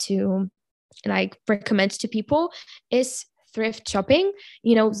like recommend to people is thrift shopping.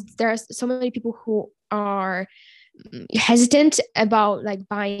 You know, there are so many people who are hesitant about like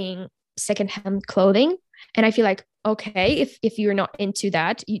buying secondhand clothing, and I feel like, okay, if you're not into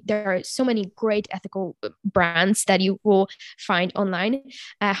that, there are so many great ethical brands that you will find online.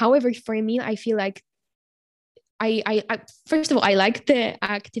 However, for me, I feel like I first of all, I like the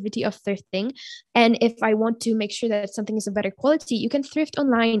activity of thrifting. And if I want to make sure that something is of better quality, you can thrift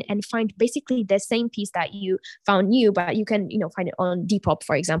online and find basically the same piece that you found new, but you can, find it on Depop,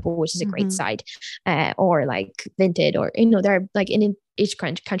 for example, which is a great site, or like Vinted, or, there are like in each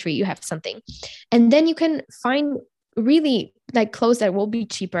country you have something. And then you can find really like clothes that will be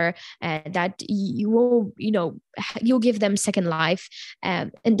cheaper, that you will, you'll give them second life.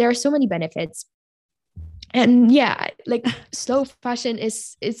 And there are so many benefits. And yeah, like slow fashion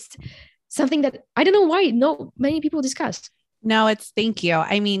is something that I don't know why not many people discuss. No, thank you.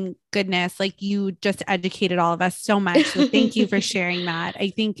 I mean, goodness, like you just educated all of us so much. So thank you for sharing that. I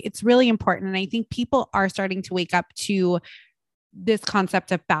think it's really important. And I think people are starting to wake up to this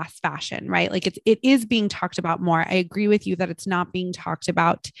concept of fast fashion, right? Like it is being talked about more. I agree with you that it's not being talked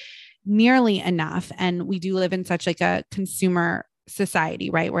about nearly enough. And we do live in such like a consumer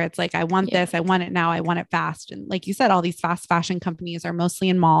society, right? Where it's like, I want this, I want it now, I want it fast. And like you said, all these fast fashion companies are mostly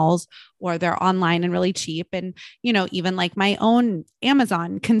in malls or they're online and really cheap. And, even like my own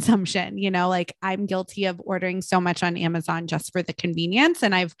Amazon consumption, like I'm guilty of ordering so much on Amazon just for the convenience.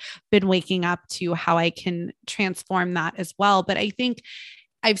 And I've been waking up to how I can transform that as well. But I think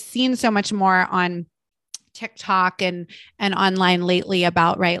I've seen so much more on TikTok and online lately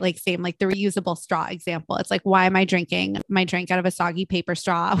about, right, like same, like the reusable straw example. It's like, why am I drinking my drink out of a soggy paper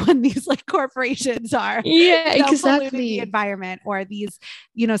straw when these like corporations are exactly polluting the environment, or these,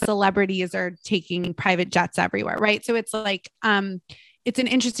 celebrities are taking private jets everywhere, right? So it's like, it's an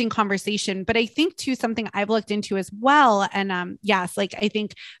interesting conversation, but I think too, something I've looked into as well. And yes, like I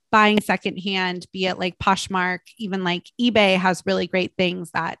think buying secondhand, be it like Poshmark, even like eBay has really great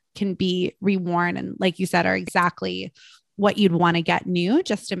things that can be reworn. And like you said, are exactly what you'd want to get new,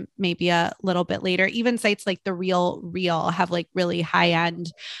 just to maybe a little bit later. Even sites like The Real have like really high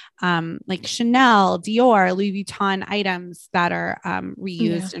end, like Chanel, Dior, Louis Vuitton items that are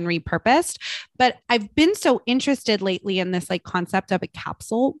reused and repurposed. But I've been so interested lately in this like concept of a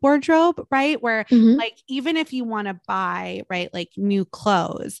capsule wardrobe, right? Where like, even if you want to buy, right, like new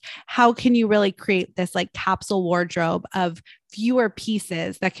clothes, how can you really create this like capsule wardrobe of fewer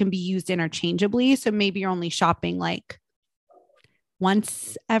pieces that can be used interchangeably? So maybe you're only shopping like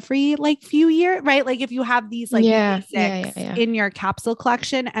once every like few years, right? Like if you have these like basics in your capsule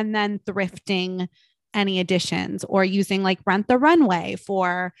collection, and then thrifting any additions, or using like Rent the Runway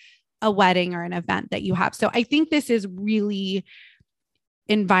for a wedding or an event that you have. So I think this is really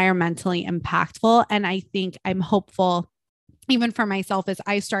environmentally impactful. And I think I'm hopeful even for myself as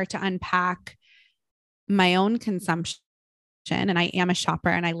I start to unpack my own consumption. And I am a shopper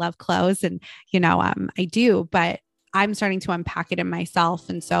and I love clothes, and, I do, but I'm starting to unpack it in myself.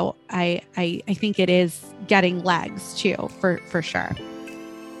 And so I think it is getting legs too, for sure.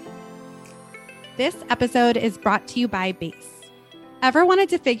 This episode is brought to you by Base. Ever wanted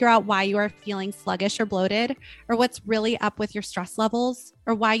to figure out why you are feeling sluggish or bloated, or what's really up with your stress levels,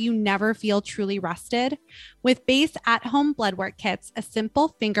 or why you never feel truly rested? With Base at-home blood work kits, a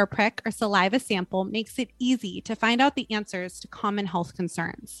simple finger prick or saliva sample makes it easy to find out the answers to common health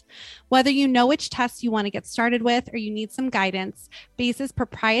concerns. Whether you know which tests you want to get started with, or you need some guidance, Base's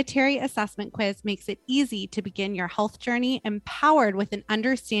proprietary assessment quiz makes it easy to begin your health journey empowered with an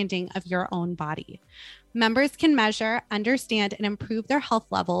understanding of your own body. Members can measure, understand, and improve their health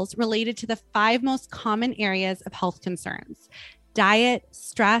levels related to the 5 most common areas of health concerns: diet,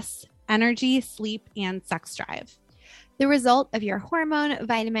 stress, energy, sleep, and sex drive. The result of your hormone,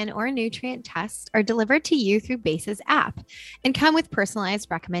 vitamin, or nutrient tests are delivered to you through Base's app and come with personalized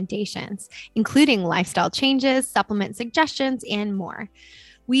recommendations, including lifestyle changes, supplement suggestions, and more.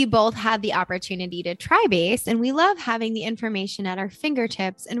 We both had the opportunity to try Base, and we love having the information at our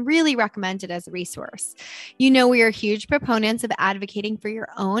fingertips and really recommend it as a resource. We are huge proponents of advocating for your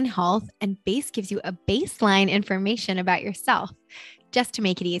own health, and Base gives you a baseline information about yourself just to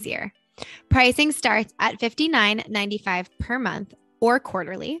make it easier. Pricing starts at $59.95 per month or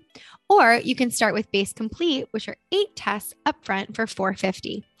quarterly, or you can start with Base Complete, which are 8 tests upfront for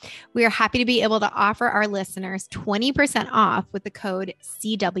 $450. We are happy to be able to offer our listeners 20% off with the code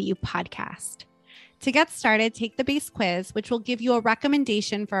CW Podcast. To get started, take the Base quiz, which will give you a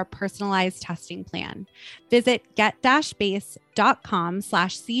recommendation for a personalized testing plan. Visit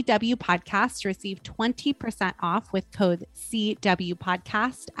get-base.com/CW podcast to receive 20% off with code CW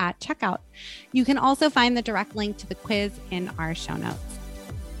podcast at checkout. You can also find the direct link to the quiz in our show notes.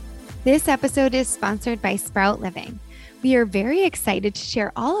 This episode is sponsored by Sprout Living. We are very excited to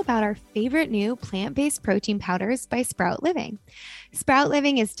share all about our favorite new plant-based protein powders by Sprout Living. Sprout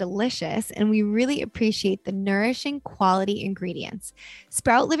Living is delicious, and we really appreciate the nourishing quality ingredients.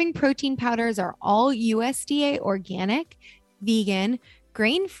 Sprout Living protein powders are all USDA organic, vegan,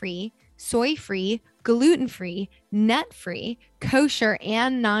 grain-free, soy-free, gluten-free, nut-free, kosher,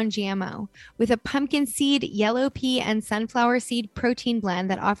 and non-GMO, with a pumpkin seed, yellow pea, and sunflower seed protein blend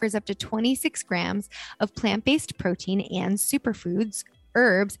that offers up to 26 grams of plant-based protein and superfoods,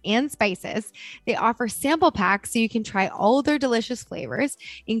 herbs, and spices. They offer sample packs so you can try all their delicious flavors,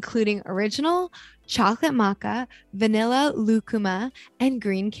 including original, chocolate maca, vanilla lucuma, and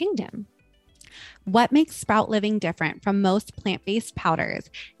green kingdom. What makes Sprout Living different from most plant-based powders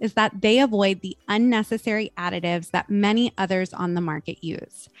is that they avoid the unnecessary additives that many others on the market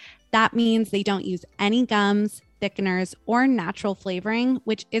use. That means they don't use any gums, thickeners, or natural flavoring,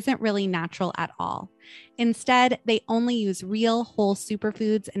 which isn't really natural at all. Instead, they only use real whole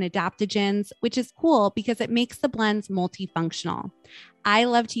superfoods and adaptogens, which is cool because it makes the blends multifunctional. I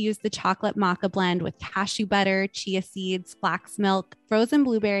love to use the chocolate maca blend with cashew butter, chia seeds, flax milk, frozen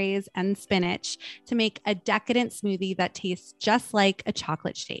blueberries, and spinach to make a decadent smoothie that tastes just like a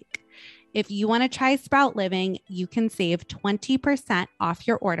chocolate shake. If you want to try Sprout Living, you can save 20% off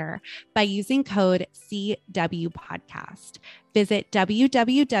your order by using code CWPodcast. Visit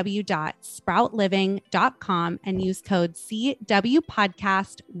www.sproutliving.com and use code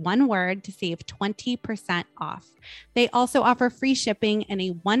CWPodcast, one word, to save 20% off. They also offer free shipping and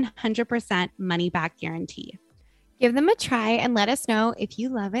a 100% money back guarantee. Give them a try and let us know if you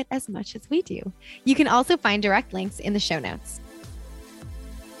love it as much as we do. You can also find direct links in the show notes.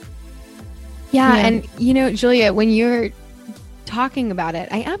 Yeah. And, you know, Julia, when you're talking about it,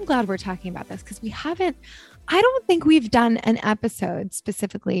 I am glad we're talking about this because I don't think we've done an episode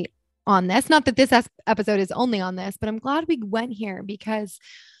specifically on this. Not that this episode is only on this, but I'm glad we went here because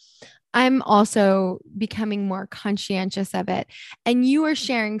I'm also becoming more conscientious of it. And you are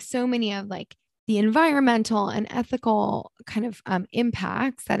sharing so many of like the environmental and ethical kind of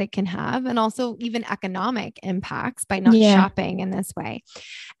impacts that it can have, and also even economic impacts by not shopping in this way.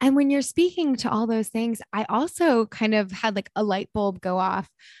 And when you're speaking to all those things, I also kind of had like a light bulb go off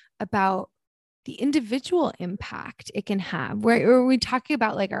about the individual impact it can have, where we talking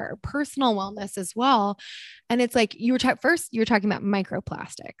about like our personal wellness as well. And it's like you were talking about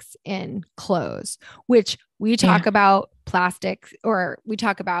microplastics in clothes, which we talk about plastics, or we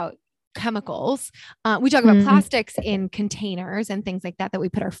talk about chemicals. We talk about plastics in containers and things like that we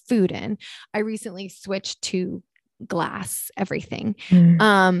put our food in. I recently switched to glass everything,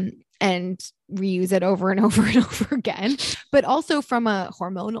 and reuse it over and over and over again. But also from a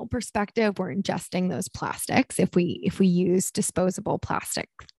hormonal perspective, we're ingesting those plastics. If we use disposable plastic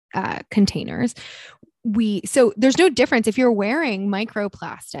containers, so there's no difference if you're wearing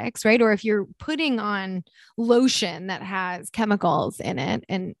microplastics, right? Or if you're putting on lotion that has chemicals in it.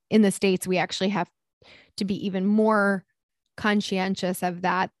 And in the States, we actually have to be even more conscientious of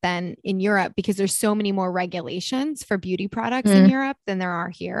that than in Europe, because there's so many more regulations for beauty products in Europe than there are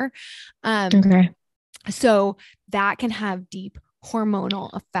here. So that can have deep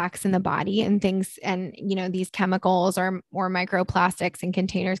hormonal effects in the body and things. And, you know, these chemicals or microplastics in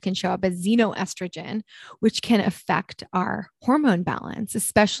containers can show up as xenoestrogen, which can affect our hormone balance,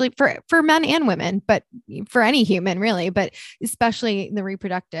 especially for men and women, but for any human really, but especially the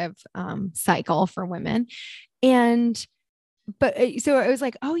reproductive cycle for women. But so it was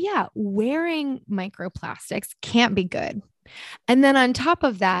like, oh yeah, wearing microplastics can't be good. And then on top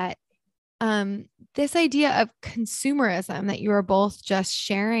of that, this idea of consumerism that you were both just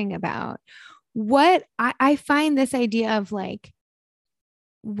sharing about, what I find this idea of like,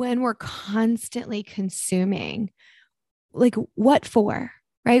 when we're constantly consuming, like what for,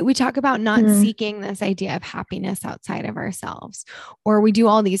 right? We talk about not seeking this idea of happiness outside of ourselves, or we do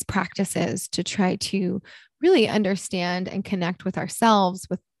all these practices to try to really understand and connect with ourselves,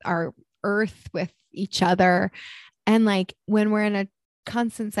 with our earth, with each other. And like when we're in a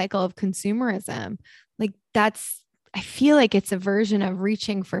constant cycle of consumerism, like I feel like it's a version of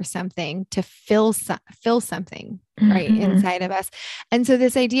reaching for something to fill something right inside of us. And so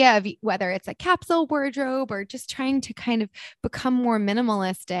this idea of whether it's a capsule wardrobe or just trying to kind of become more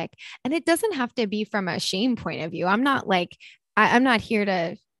minimalistic, and it doesn't have to be from a shame point of view. I'm not like, I'm not here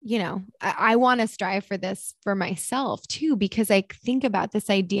to, you know, I want to strive for this for myself too, because I think about this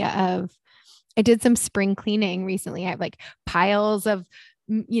idea of, I did some spring cleaning recently. I have like piles of,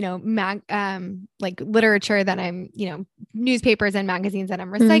 you know, like literature that I'm, you know, newspapers and magazines that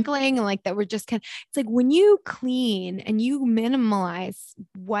I'm recycling, and like that we're just kind of, it's like when you clean and you minimalize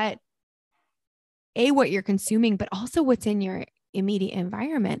what what you're consuming, but also what's in your immediate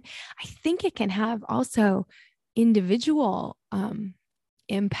environment, I think it can have also individual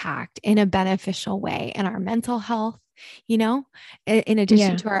impact in a beneficial way in our mental health, in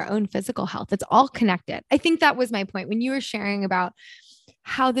addition to our own physical health. It's all connected. I think that was my point when you were sharing about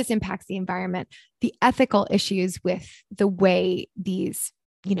how this impacts the environment, the ethical issues with the way these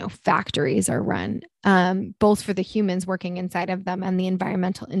factories are run, both for the humans working inside of them and the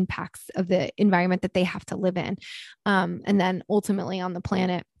environmental impacts of the environment that they have to live in, and then ultimately on the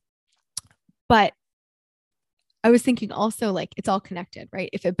planet. But I was thinking also, like, it's all connected, right?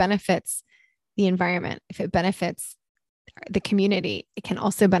 If it benefits the environment, if it benefits the community, it can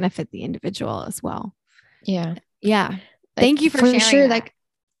also benefit the individual as well. Yeah. Thank you for sharing sure. That.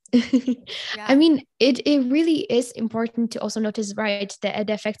 I mean, it really is important to also notice, right,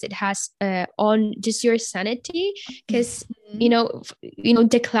 the effect it has on just your sanity, because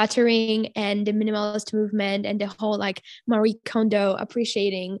decluttering and the minimalist movement and the whole like Marie Kondo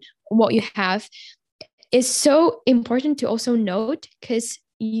appreciating what you have is so important to also note, because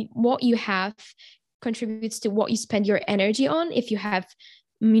what you have contributes to what you spend your energy on. If you have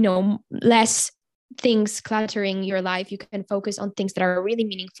less things cluttering your life, you can focus on things that are really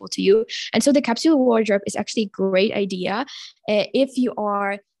meaningful to you. And so the capsule wardrobe is actually a great idea if you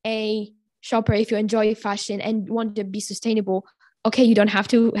are a shopper, if you enjoy fashion and want to be sustainable. Okay, you don't have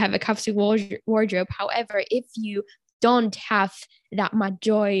to have a capsule wardrobe. However, if you don't have that much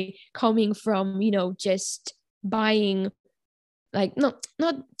joy coming from just buying, like not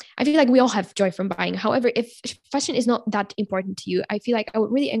I feel like we all have joy from buying. However, if fashion is not that important to you, I feel like I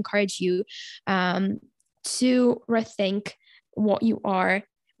would really encourage you to rethink what you have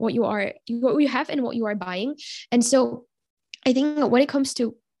and what you are buying. And so I think when it comes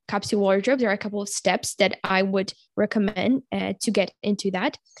to capsule wardrobe, there are a couple of steps that I would recommend to get into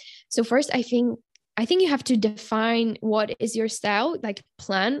that. So first, I think you have to define what is your style, like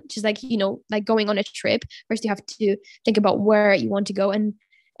plan, just like, like going on a trip. First, you have to think about where you want to go and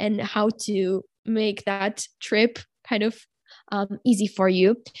how to make that trip kind of easy for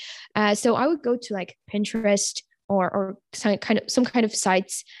you. So I would go to like Pinterest or some kind of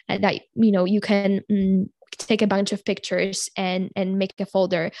sites that, you can take a bunch of pictures and make a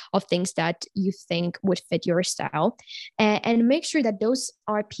folder of things that you think would fit your style, and make sure that those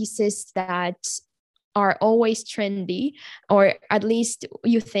are pieces that are always trendy, or at least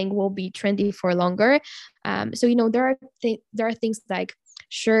you think will be trendy for longer. So there are things like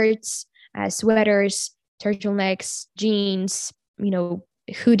shirts, sweaters, turtlenecks, jeans,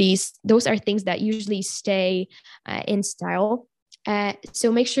 hoodies. Those are things that usually stay in style.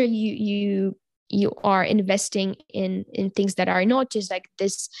 So make sure you are investing in things that are not just like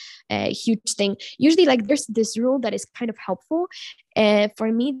this huge thing. Usually, like, there's this rule that is kind of helpful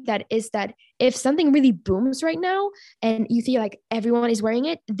for me, that is that if something really booms right now and you feel like everyone is wearing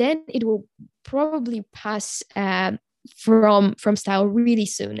it, then it will probably pass from style really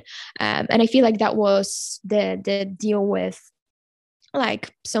soon. And I feel like that was the deal with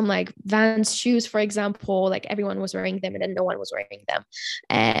like some like Vans shoes, for example. Like everyone was wearing them and then no one was wearing them.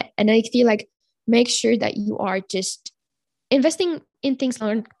 And I feel like make sure that you are just investing in things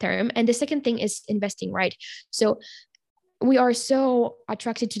long term. And the second thing is investing, right? So we are so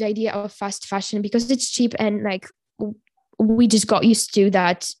attracted to the idea of fast fashion because it's cheap, and like we just got used to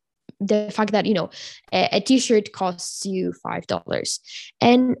that, the fact that a t-shirt costs you $5,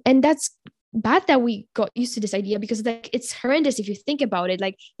 and that's bad that we got used to this idea, because like it's horrendous if you think about it.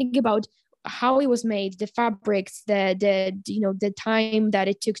 Like, think about how it was made, the fabrics, the time that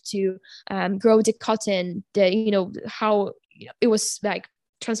it took to grow the cotton, how it was like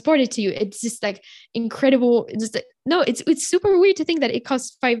transported to you. It's just like incredible. It's super weird to think that it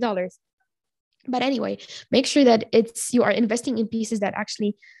costs $5. But anyway, make sure that you are investing in pieces that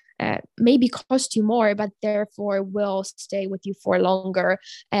actually maybe cost you more, but therefore will stay with you for longer.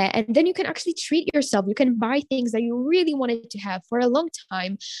 And then you can actually treat yourself. You can buy things that you really wanted to have for a long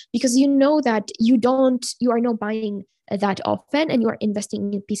time, because you know that you are not buying that often, and you are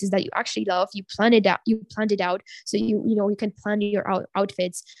investing in pieces that you actually love. You planned it out. So you can plan your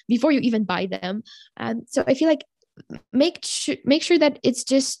outfits before you even buy them. So I feel like make sure that it's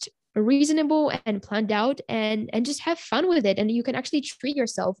just reasonable and planned out, and just have fun with it, and you can actually treat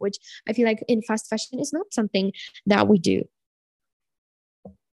yourself, which I feel like in fast fashion is not something that we do.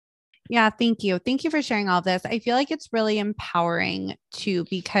 Yeah, thank you for sharing all this. I feel like it's really empowering too,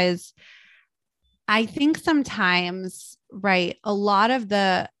 because I think sometimes, right, a lot of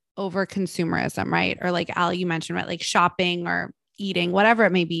the over consumerism, right, or like Ali, you mentioned, right, like shopping or eating, whatever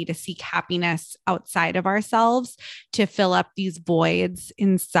it may be, to seek happiness outside of ourselves, to fill up these voids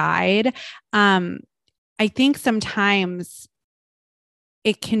inside. I think sometimes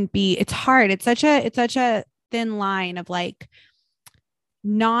it's hard. It's such a thin line of like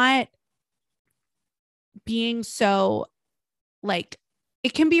not being so like,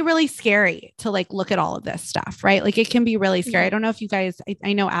 it can be really scary to like look at all of this stuff, right? Like it can be really scary. I don't know if you guys,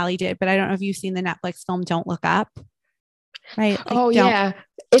 I know Allie did, but I don't know if you've seen the Netflix film Don't Look Up. Right. Like, yeah.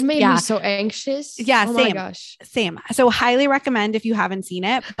 It made me so anxious. Yeah. Oh same. my gosh. Same. So highly recommend if you haven't seen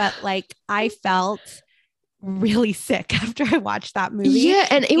it, but like I felt really sick after I watched that movie. Yeah.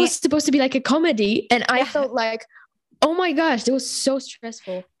 And it was supposed to be like a comedy. And I felt like, oh my gosh, it was so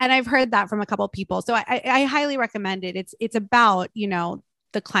stressful. And I've heard that from a couple of people. So I highly recommend it. It's about, you know,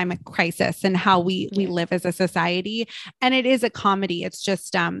 the climate crisis and how we live as a society. And it is a comedy. It's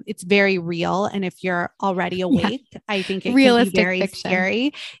just, it's very real. And if you're already awake, I think it realistic can be very fiction.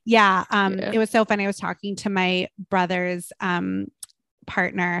 Scary. Yeah. It was so funny. I was talking to my brother's,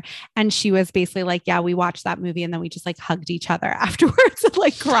 partner, and she was basically like, yeah, we watched that movie and then we just like hugged each other afterwards and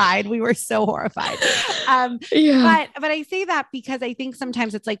like cried. We were so horrified. But I say that because I think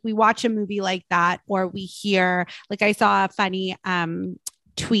sometimes it's like we watch a movie like that, or we hear, like I saw a funny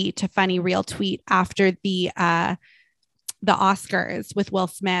funny real tweet after the Oscars with Will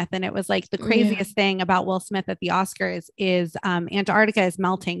Smith. And it was like the craziest thing about Will Smith at the Oscars is Antarctica is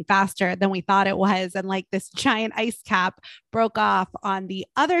melting faster than we thought it was. And like this giant ice cap broke off on the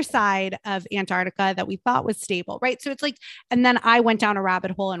other side of Antarctica that we thought was stable. Right. So it's like, and then I went down a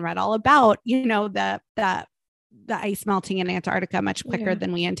rabbit hole and read all about, you know, the ice melting in Antarctica much quicker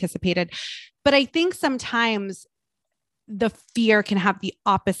than we anticipated. But I think sometimes the fear can have the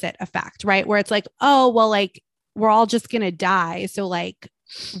opposite effect, right? Where it's like, oh, well, like, we're all just going to die. So like,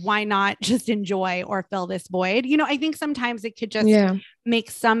 why not just enjoy or fill this void? You know, I think sometimes it could just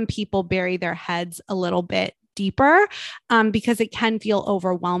make some people bury their heads a little bit deeper because it can feel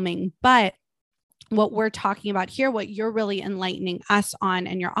overwhelming. But what we're talking about here, what you're really enlightening us on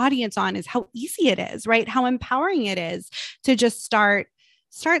and your audience on, is how easy it is, right? How empowering it is to just start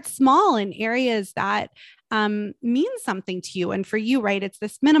small in areas that means something to you. And for you, right, it's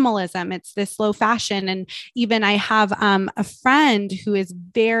this minimalism, it's this slow fashion. And even I have a friend who is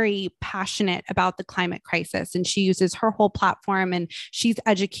very passionate about the climate crisis, and she uses her whole platform, and she's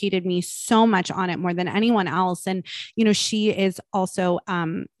educated me so much on it, more than anyone else. And, you know, she is also,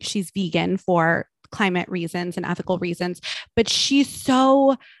 she's vegan for climate reasons and ethical reasons, but she's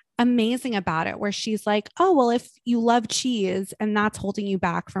so amazing about it, where she's like, oh, well, if you love cheese and that's holding you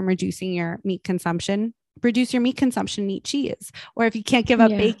back from reducing your meat consumption, reduce your meat consumption and eat cheese. Or if you can't give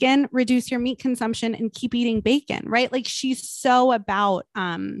up bacon, reduce your meat consumption and keep eating bacon, right? Like she's so about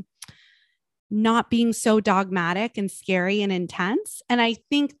not being so dogmatic and scary and intense. And I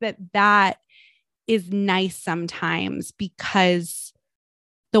think that is nice sometimes, because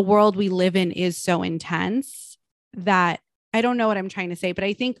the world we live in is so intense that I don't know what I'm trying to say, but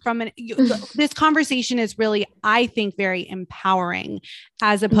I think this conversation is really, I think, very empowering,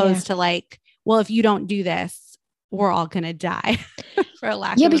 as opposed to like, well, if you don't do this, we're all going to die for a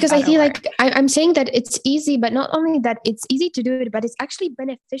lack of a because I feel word. like I'm saying that it's easy, but not only that it's easy to do it, but it's actually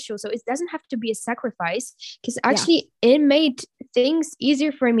beneficial. So it doesn't have to be a sacrifice, because actually it made things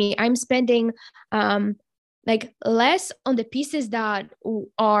easier for me. I'm spending like less on the pieces that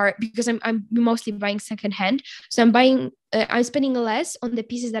are, because I'm mostly buying secondhand. So I'm spending less on the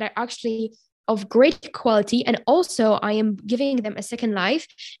pieces that are actually of great quality, and also I am giving them a second life,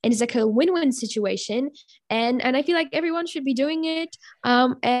 and it's like a win-win situation. And I feel like everyone should be doing it.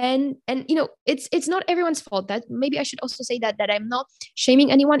 And you know, it's not everyone's fault. That maybe I should also say that I'm not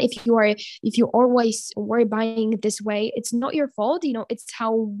shaming anyone. If you always were buying this way, it's not your fault. You know, it's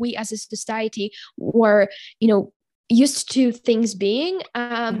how we as a society were, you know, used to things being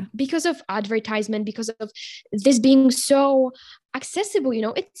because of advertisement, because of this being so accessible. You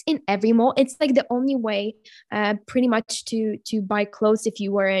know, it's in every mall. It's like the only way pretty much to buy clothes if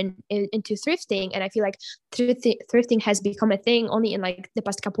you were into thrifting. And I feel like thrifting has become a thing only in like the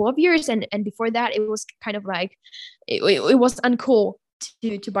past couple of years, and before that it was kind of like it was uncool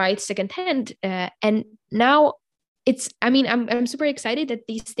to buy secondhand, and now I'm super excited that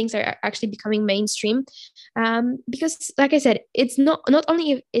these things are actually becoming mainstream, because like I said, it's not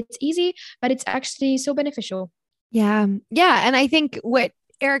only it's easy, but it's actually so beneficial. Yeah. And I think what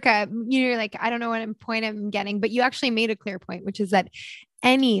Erica, you're like, I don't know what point I'm getting, but you actually made a clear point, which is that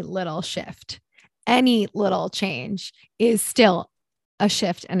any little shift, any little change is still a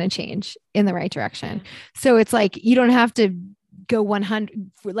shift and a change in the right direction. So it's like, you don't have to go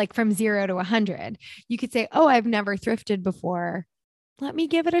 100, like from 0 to 100. You could say, oh, I've never thrifted before. let me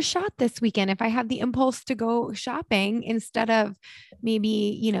give it a shot this weekend if I have the impulse to go shopping instead of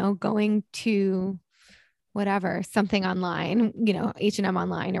maybe, going to whatever, something online, H&M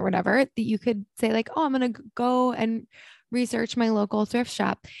online or whatever, that you could say like, oh, I'm going to go and research my local thrift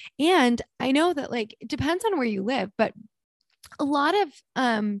shop. And I know that like, it depends on where you live, but a lot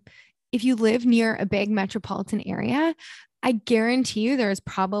of, if you live near a big metropolitan area, I guarantee you there's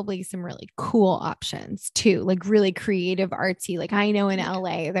probably some really cool options too, like really creative, artsy. Like I know in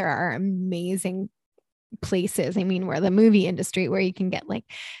LA, there are amazing places. I mean, we're the movie industry where you can get like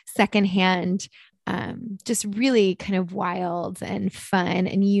secondhand, just really kind of wild and fun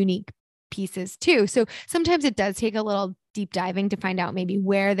and unique pieces too. So sometimes it does take a little deep diving to find out maybe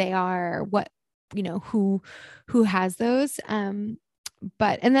where they are, what, who has those. And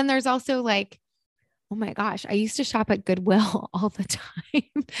then there's also like, oh my gosh, I used to shop at Goodwill all the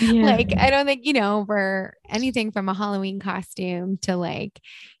time. Yeah. Like, I don't think, for anything from a Halloween costume to like,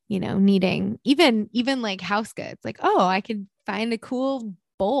 needing even like house goods, like, oh, I could find a cool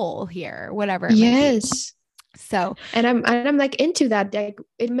bowl here, whatever it might be. Yes. So, and I'm like into that. Like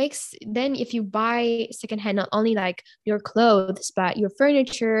it makes, then if you buy secondhand, not only like your clothes, but your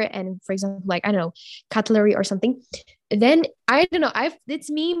furniture and for example, like, I don't know, cutlery or something, then I don't know, it's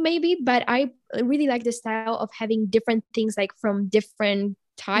me maybe, but I really like the style of having different things like from different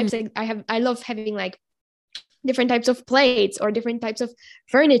types. Like I love having like different types of plates or different types of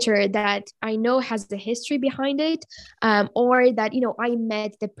furniture that I know has the history behind it, or that, I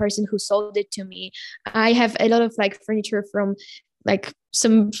met the person who sold it to me. I have a lot of like furniture from like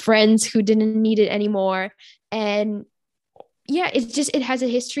some friends who didn't need it anymore. And yeah, it's just, it has a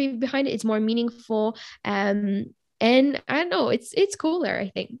history behind it. It's more meaningful. And I don't know, it's cooler, I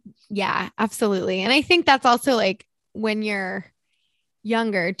think. Yeah, absolutely. And I think that's also like when you're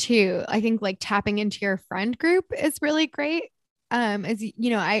younger too, I think like tapping into your friend group is really great.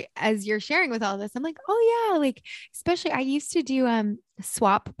 As you're sharing with all this, I'm like, oh yeah, like especially I used to do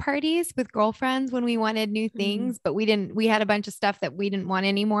swap parties with girlfriends when we wanted new things, but we had a bunch of stuff that we didn't want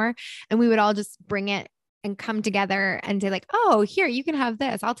anymore, and we would all just bring it and come together and say like, oh, here, you can have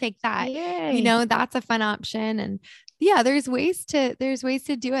this, I'll take that. Yay. That's a fun option. And yeah, there's ways to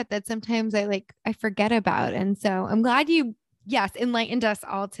do it that sometimes I forget about. And so I'm glad you enlightened us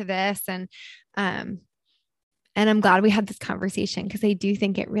all to this. And I'm glad we had this conversation because I do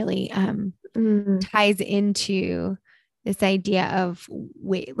think it really ties into this idea of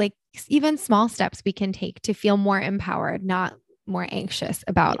like even small steps we can take to feel more empowered, not more anxious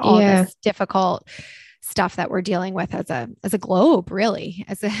about all this difficult stuff that we're dealing with as a globe, really,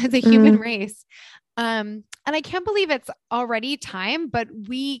 as a human race. And I can't believe it's already time, but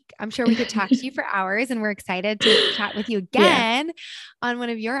I'm sure we could talk to you for hours, and we're excited to chat with you again on one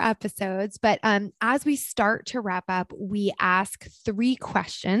of your episodes. But as we start to wrap up, we ask 3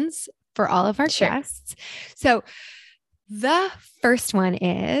 questions for all of our guests. So the first one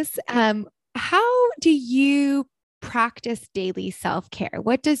is, how do you practice daily self-care?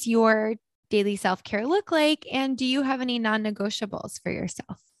 What does your daily self-care look like? And do you have any non-negotiables for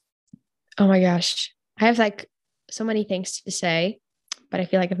yourself? Oh my gosh. I have like so many things to say, but I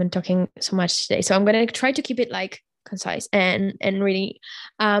feel like I've been talking so much today. So I'm going to try to keep it like concise and really,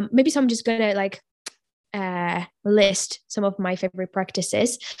 maybe I'm just going to like list some of my favorite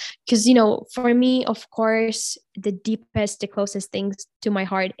practices, because, for me, of course, the deepest, the closest things to my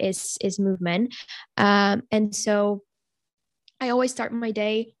heart is movement. And so I always start my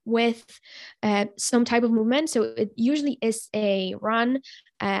day with some type of movement. So it usually is a run.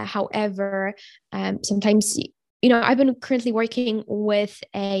 However, sometimes, I've been currently working with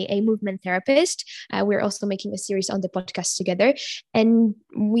a movement therapist. We're also making a series on the podcast together. And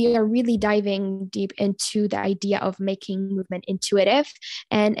we are really diving deep into the idea of making movement intuitive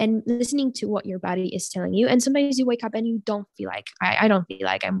and listening to what your body is telling you. And sometimes you wake up and you don't feel like, I don't feel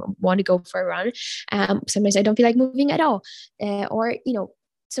like I want to go for a run. Sometimes I don't feel like moving at all.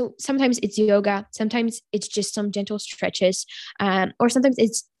 So sometimes it's yoga, sometimes it's just some gentle stretches, or sometimes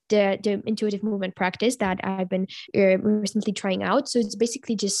it's the intuitive movement practice that I've been recently trying out. So it's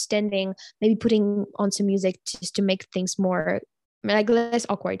basically just standing, maybe putting on some music just to make things more like less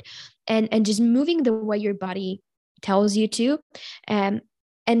awkward, and just moving the way your body tells you to.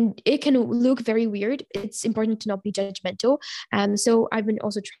 And it can look very weird. It's important to not be judgmental. So I've been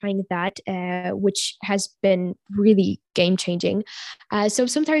also trying that, which has been really game changing. So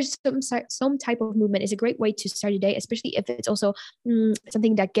sometimes some type of movement is a great way to start a day, especially if it's also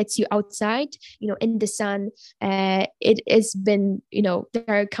something that gets you outside, in the sun. It has been, there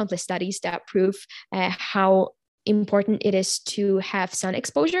are countless studies that prove how important it is to have sun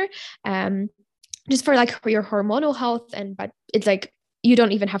exposure, just for your hormonal health, but it's like you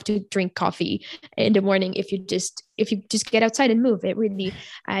don't even have to drink coffee in the morning. If you just get outside and move, it really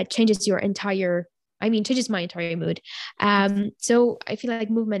changes your entire, changes my entire mood. So I feel like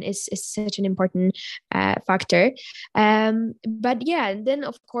movement is such an important factor. But yeah, and then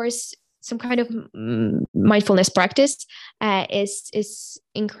of course some kind of mindfulness practice is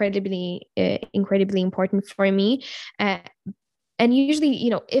incredibly important for me. And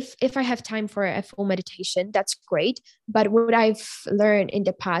usually, if I have time for a full meditation, that's great. But what I've learned in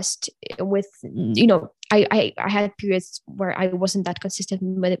the past with, I had periods where I wasn't that consistent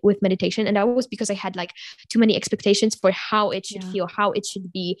with meditation. And that was because I had like too many expectations for how it should feel, how it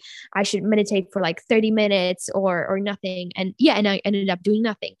should be. I should meditate for like 30 minutes or nothing. And I ended up doing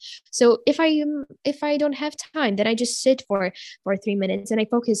nothing. So if I don't have time, then I just sit for 3 minutes and I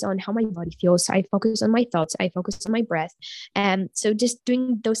focus on how my body feels. I focus on my thoughts. I focus on my breath. So just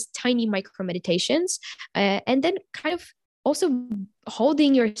doing those tiny micro meditations, and then kind of also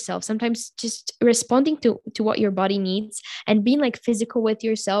holding yourself, sometimes just responding to what your body needs and being like physical with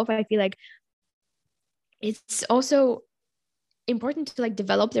yourself. I feel like it's also important to like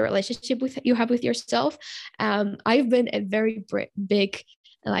develop the relationship you have with yourself. I've been a very big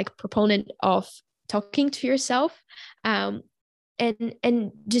like proponent of talking to yourself, and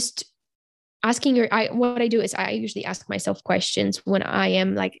just asking what I do is I usually ask myself questions when I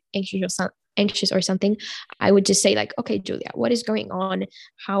am like anxious or something. I would just say like, okay, Julia, what is going on?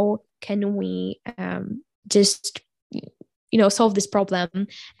 How can we just solve this problem?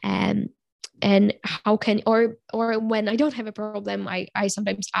 And how can, or when I don't have a problem, I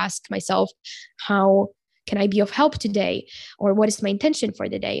sometimes ask myself, how can I be of help today? Or what is my intention for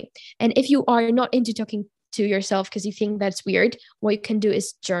the day? And if you are not into talking to yourself because you think that's weird, what you can do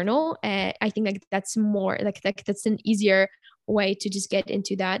is journal. I think like that's more like that's an easier way to just get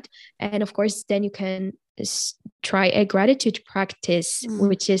into that. And of course, then you can try a gratitude practice,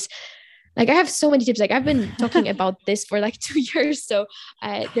 which is like, I have so many tips. Like I've been talking about this for like 2 years. So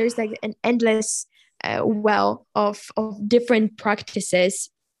there's like an endless well of different practices.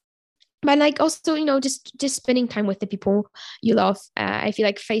 But like also, just spending time with the people you love. I feel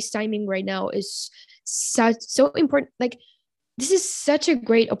like FaceTiming right now is so important. Like this is such a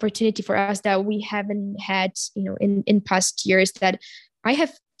great opportunity for us that we haven't had, in past years, that I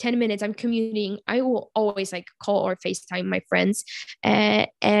have 10 minutes, I'm commuting, I will always like call or FaceTime my friends.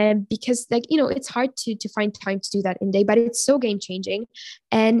 And because like, it's hard to find time to do that in a day, but it's so game changing.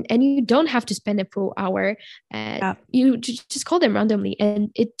 And you don't have to spend a full hour. You just call them randomly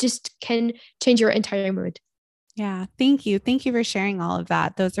and it just can change your entire mood. Yeah. Thank you. Thank you for sharing all of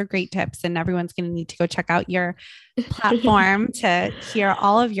that. Those are great tips. And everyone's going to need to go check out your platform to hear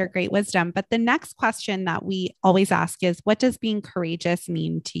all of your great wisdom. But the next question that we always ask is, what does being courageous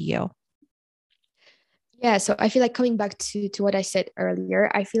mean to you? Yeah. So I feel like coming back to what I said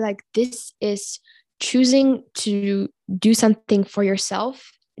earlier, I feel like this is choosing to do something for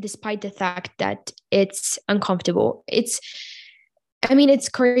yourself, despite the fact that it's uncomfortable. It's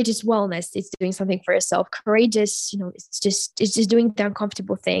courageous wellness. It's doing something for yourself. Courageous, it's just doing the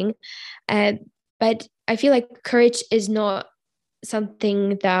uncomfortable thing. But I feel like courage is not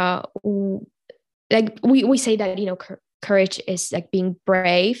something that like we say that, courage is like being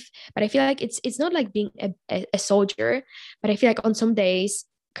brave, but I feel like it's not like being a soldier. But I feel like on some days,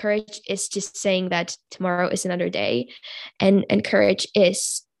 courage is just saying that tomorrow is another day. And courage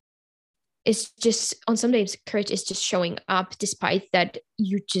is just, on some days, courage is just showing up despite that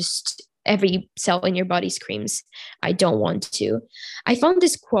every cell in your body screams, I don't want to. I found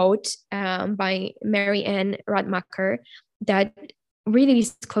this quote by Mary Ann Radmacher that really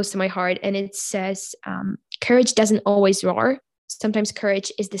is close to my heart. And it says, courage doesn't always roar. Sometimes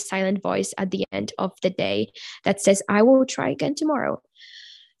courage is the silent voice at the end of the day that says, I will try again tomorrow.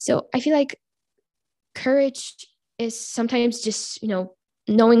 So I feel like courage is sometimes just,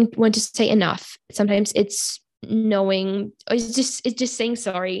 knowing when to say enough. Sometimes it's knowing, or it's just saying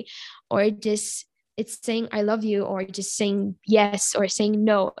sorry, or it's saying I love you, or just saying yes or saying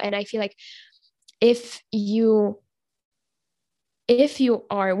no. And I feel like if you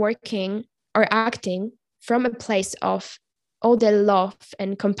are working or acting from a place of all the love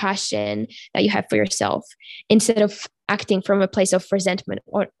and compassion that you have for yourself, instead of acting from a place of resentment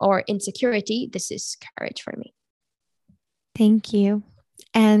or insecurity, this is courage for me. Thank you.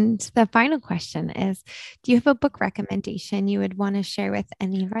 And the final question is, do you have a book recommendation you would want to share with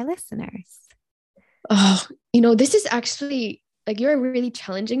any of our listeners? Oh, this is actually like, you're really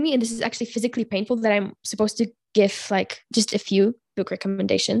challenging me. And this is actually physically painful that I'm supposed to give like just a few book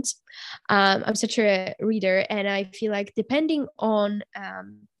recommendations. I'm such a reader, and I feel like depending on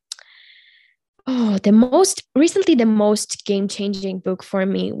The most game-changing book for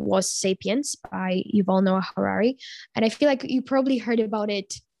me was Sapiens by Yuval Noah Harari. And I feel like you probably heard about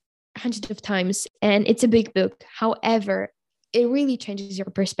it hundreds of times, and it's a big book. However, it really changes your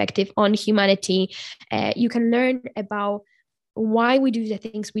perspective on humanity. You can learn about why we do the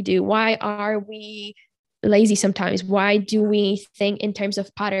things we do. Why are we lazy sometimes? Why do we think in terms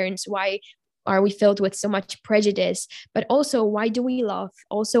of patterns? Why are we filled with so much prejudice? But also, why do we love?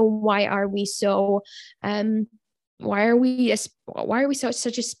 Also, why are we so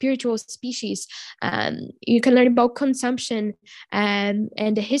such a spiritual species? You can learn about consumption and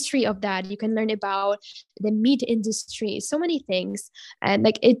the history of that. You can learn about the meat industry, so many things. And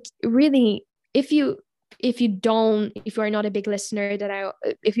like it really, if you are not a big listener,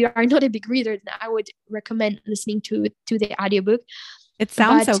 if you are not a big reader, then I would recommend listening to the audiobook. It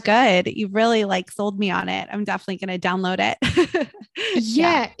sounds so good. You really sold me on it. I'm definitely going to download it.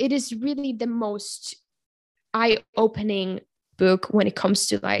 Yeah, it is really the most eye-opening book when it comes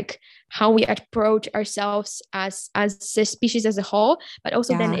to how we approach ourselves as a species as a whole, but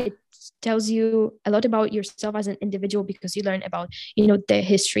also then it tells you a lot about yourself as an individual, because you learn about the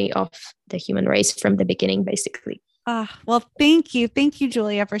history of the human race from the beginning, basically. Well, thank you,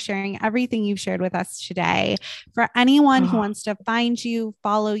 Julia, for sharing everything you've shared with us today. For anyone who wants to find you,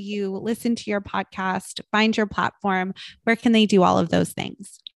 follow you, listen to your podcast, find your platform, where can they do all of those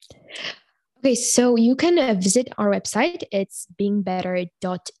things? Okay, so you can visit our website. It's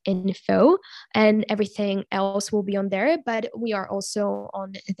beingbetter.info, and everything else will be on there. But we are also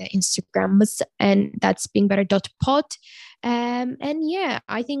on the Instagrams, and that's beingbetter.pod. And yeah,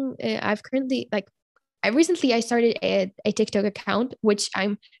 I think I started a TikTok account, which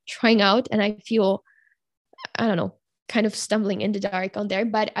I'm trying out, and I feel, I don't know, kind of stumbling in the dark on there.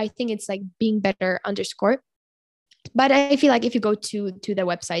 But I think it's beingbetter_. But I feel like if you go to the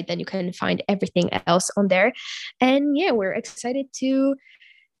website, then you can find everything else on there. And yeah, we're excited to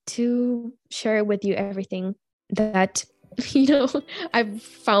share with you everything that I've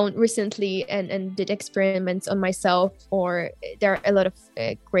found recently and did experiments on myself, or there are a lot of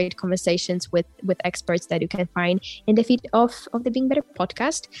great conversations with experts that you can find in the feed of the Being Better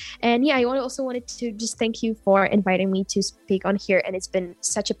podcast. And yeah, I also wanted to just thank you for inviting me to speak on here, and it's been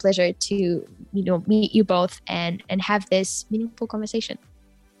such a pleasure to meet you both and have this meaningful conversation.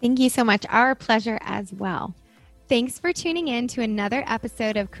 Thank you so much. Our pleasure as well. Thanks for tuning in to another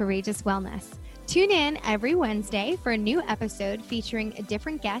episode of Courageous Wellness. Tune in every Wednesday for a new episode featuring a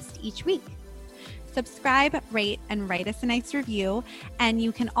different guest each week. Subscribe, rate, and write us a nice review. And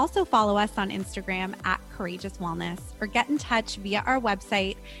you can also follow us on Instagram at Courageous Wellness, or get in touch via our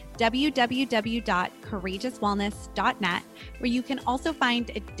website, www.courageouswellness.net, where you can also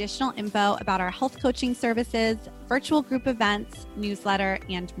find additional info about our health coaching services, virtual group events, newsletter,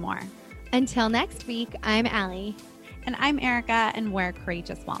 and more. Until next week, I'm Allie. And I'm Erica, and we're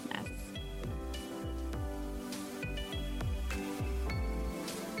Courageous Wellness.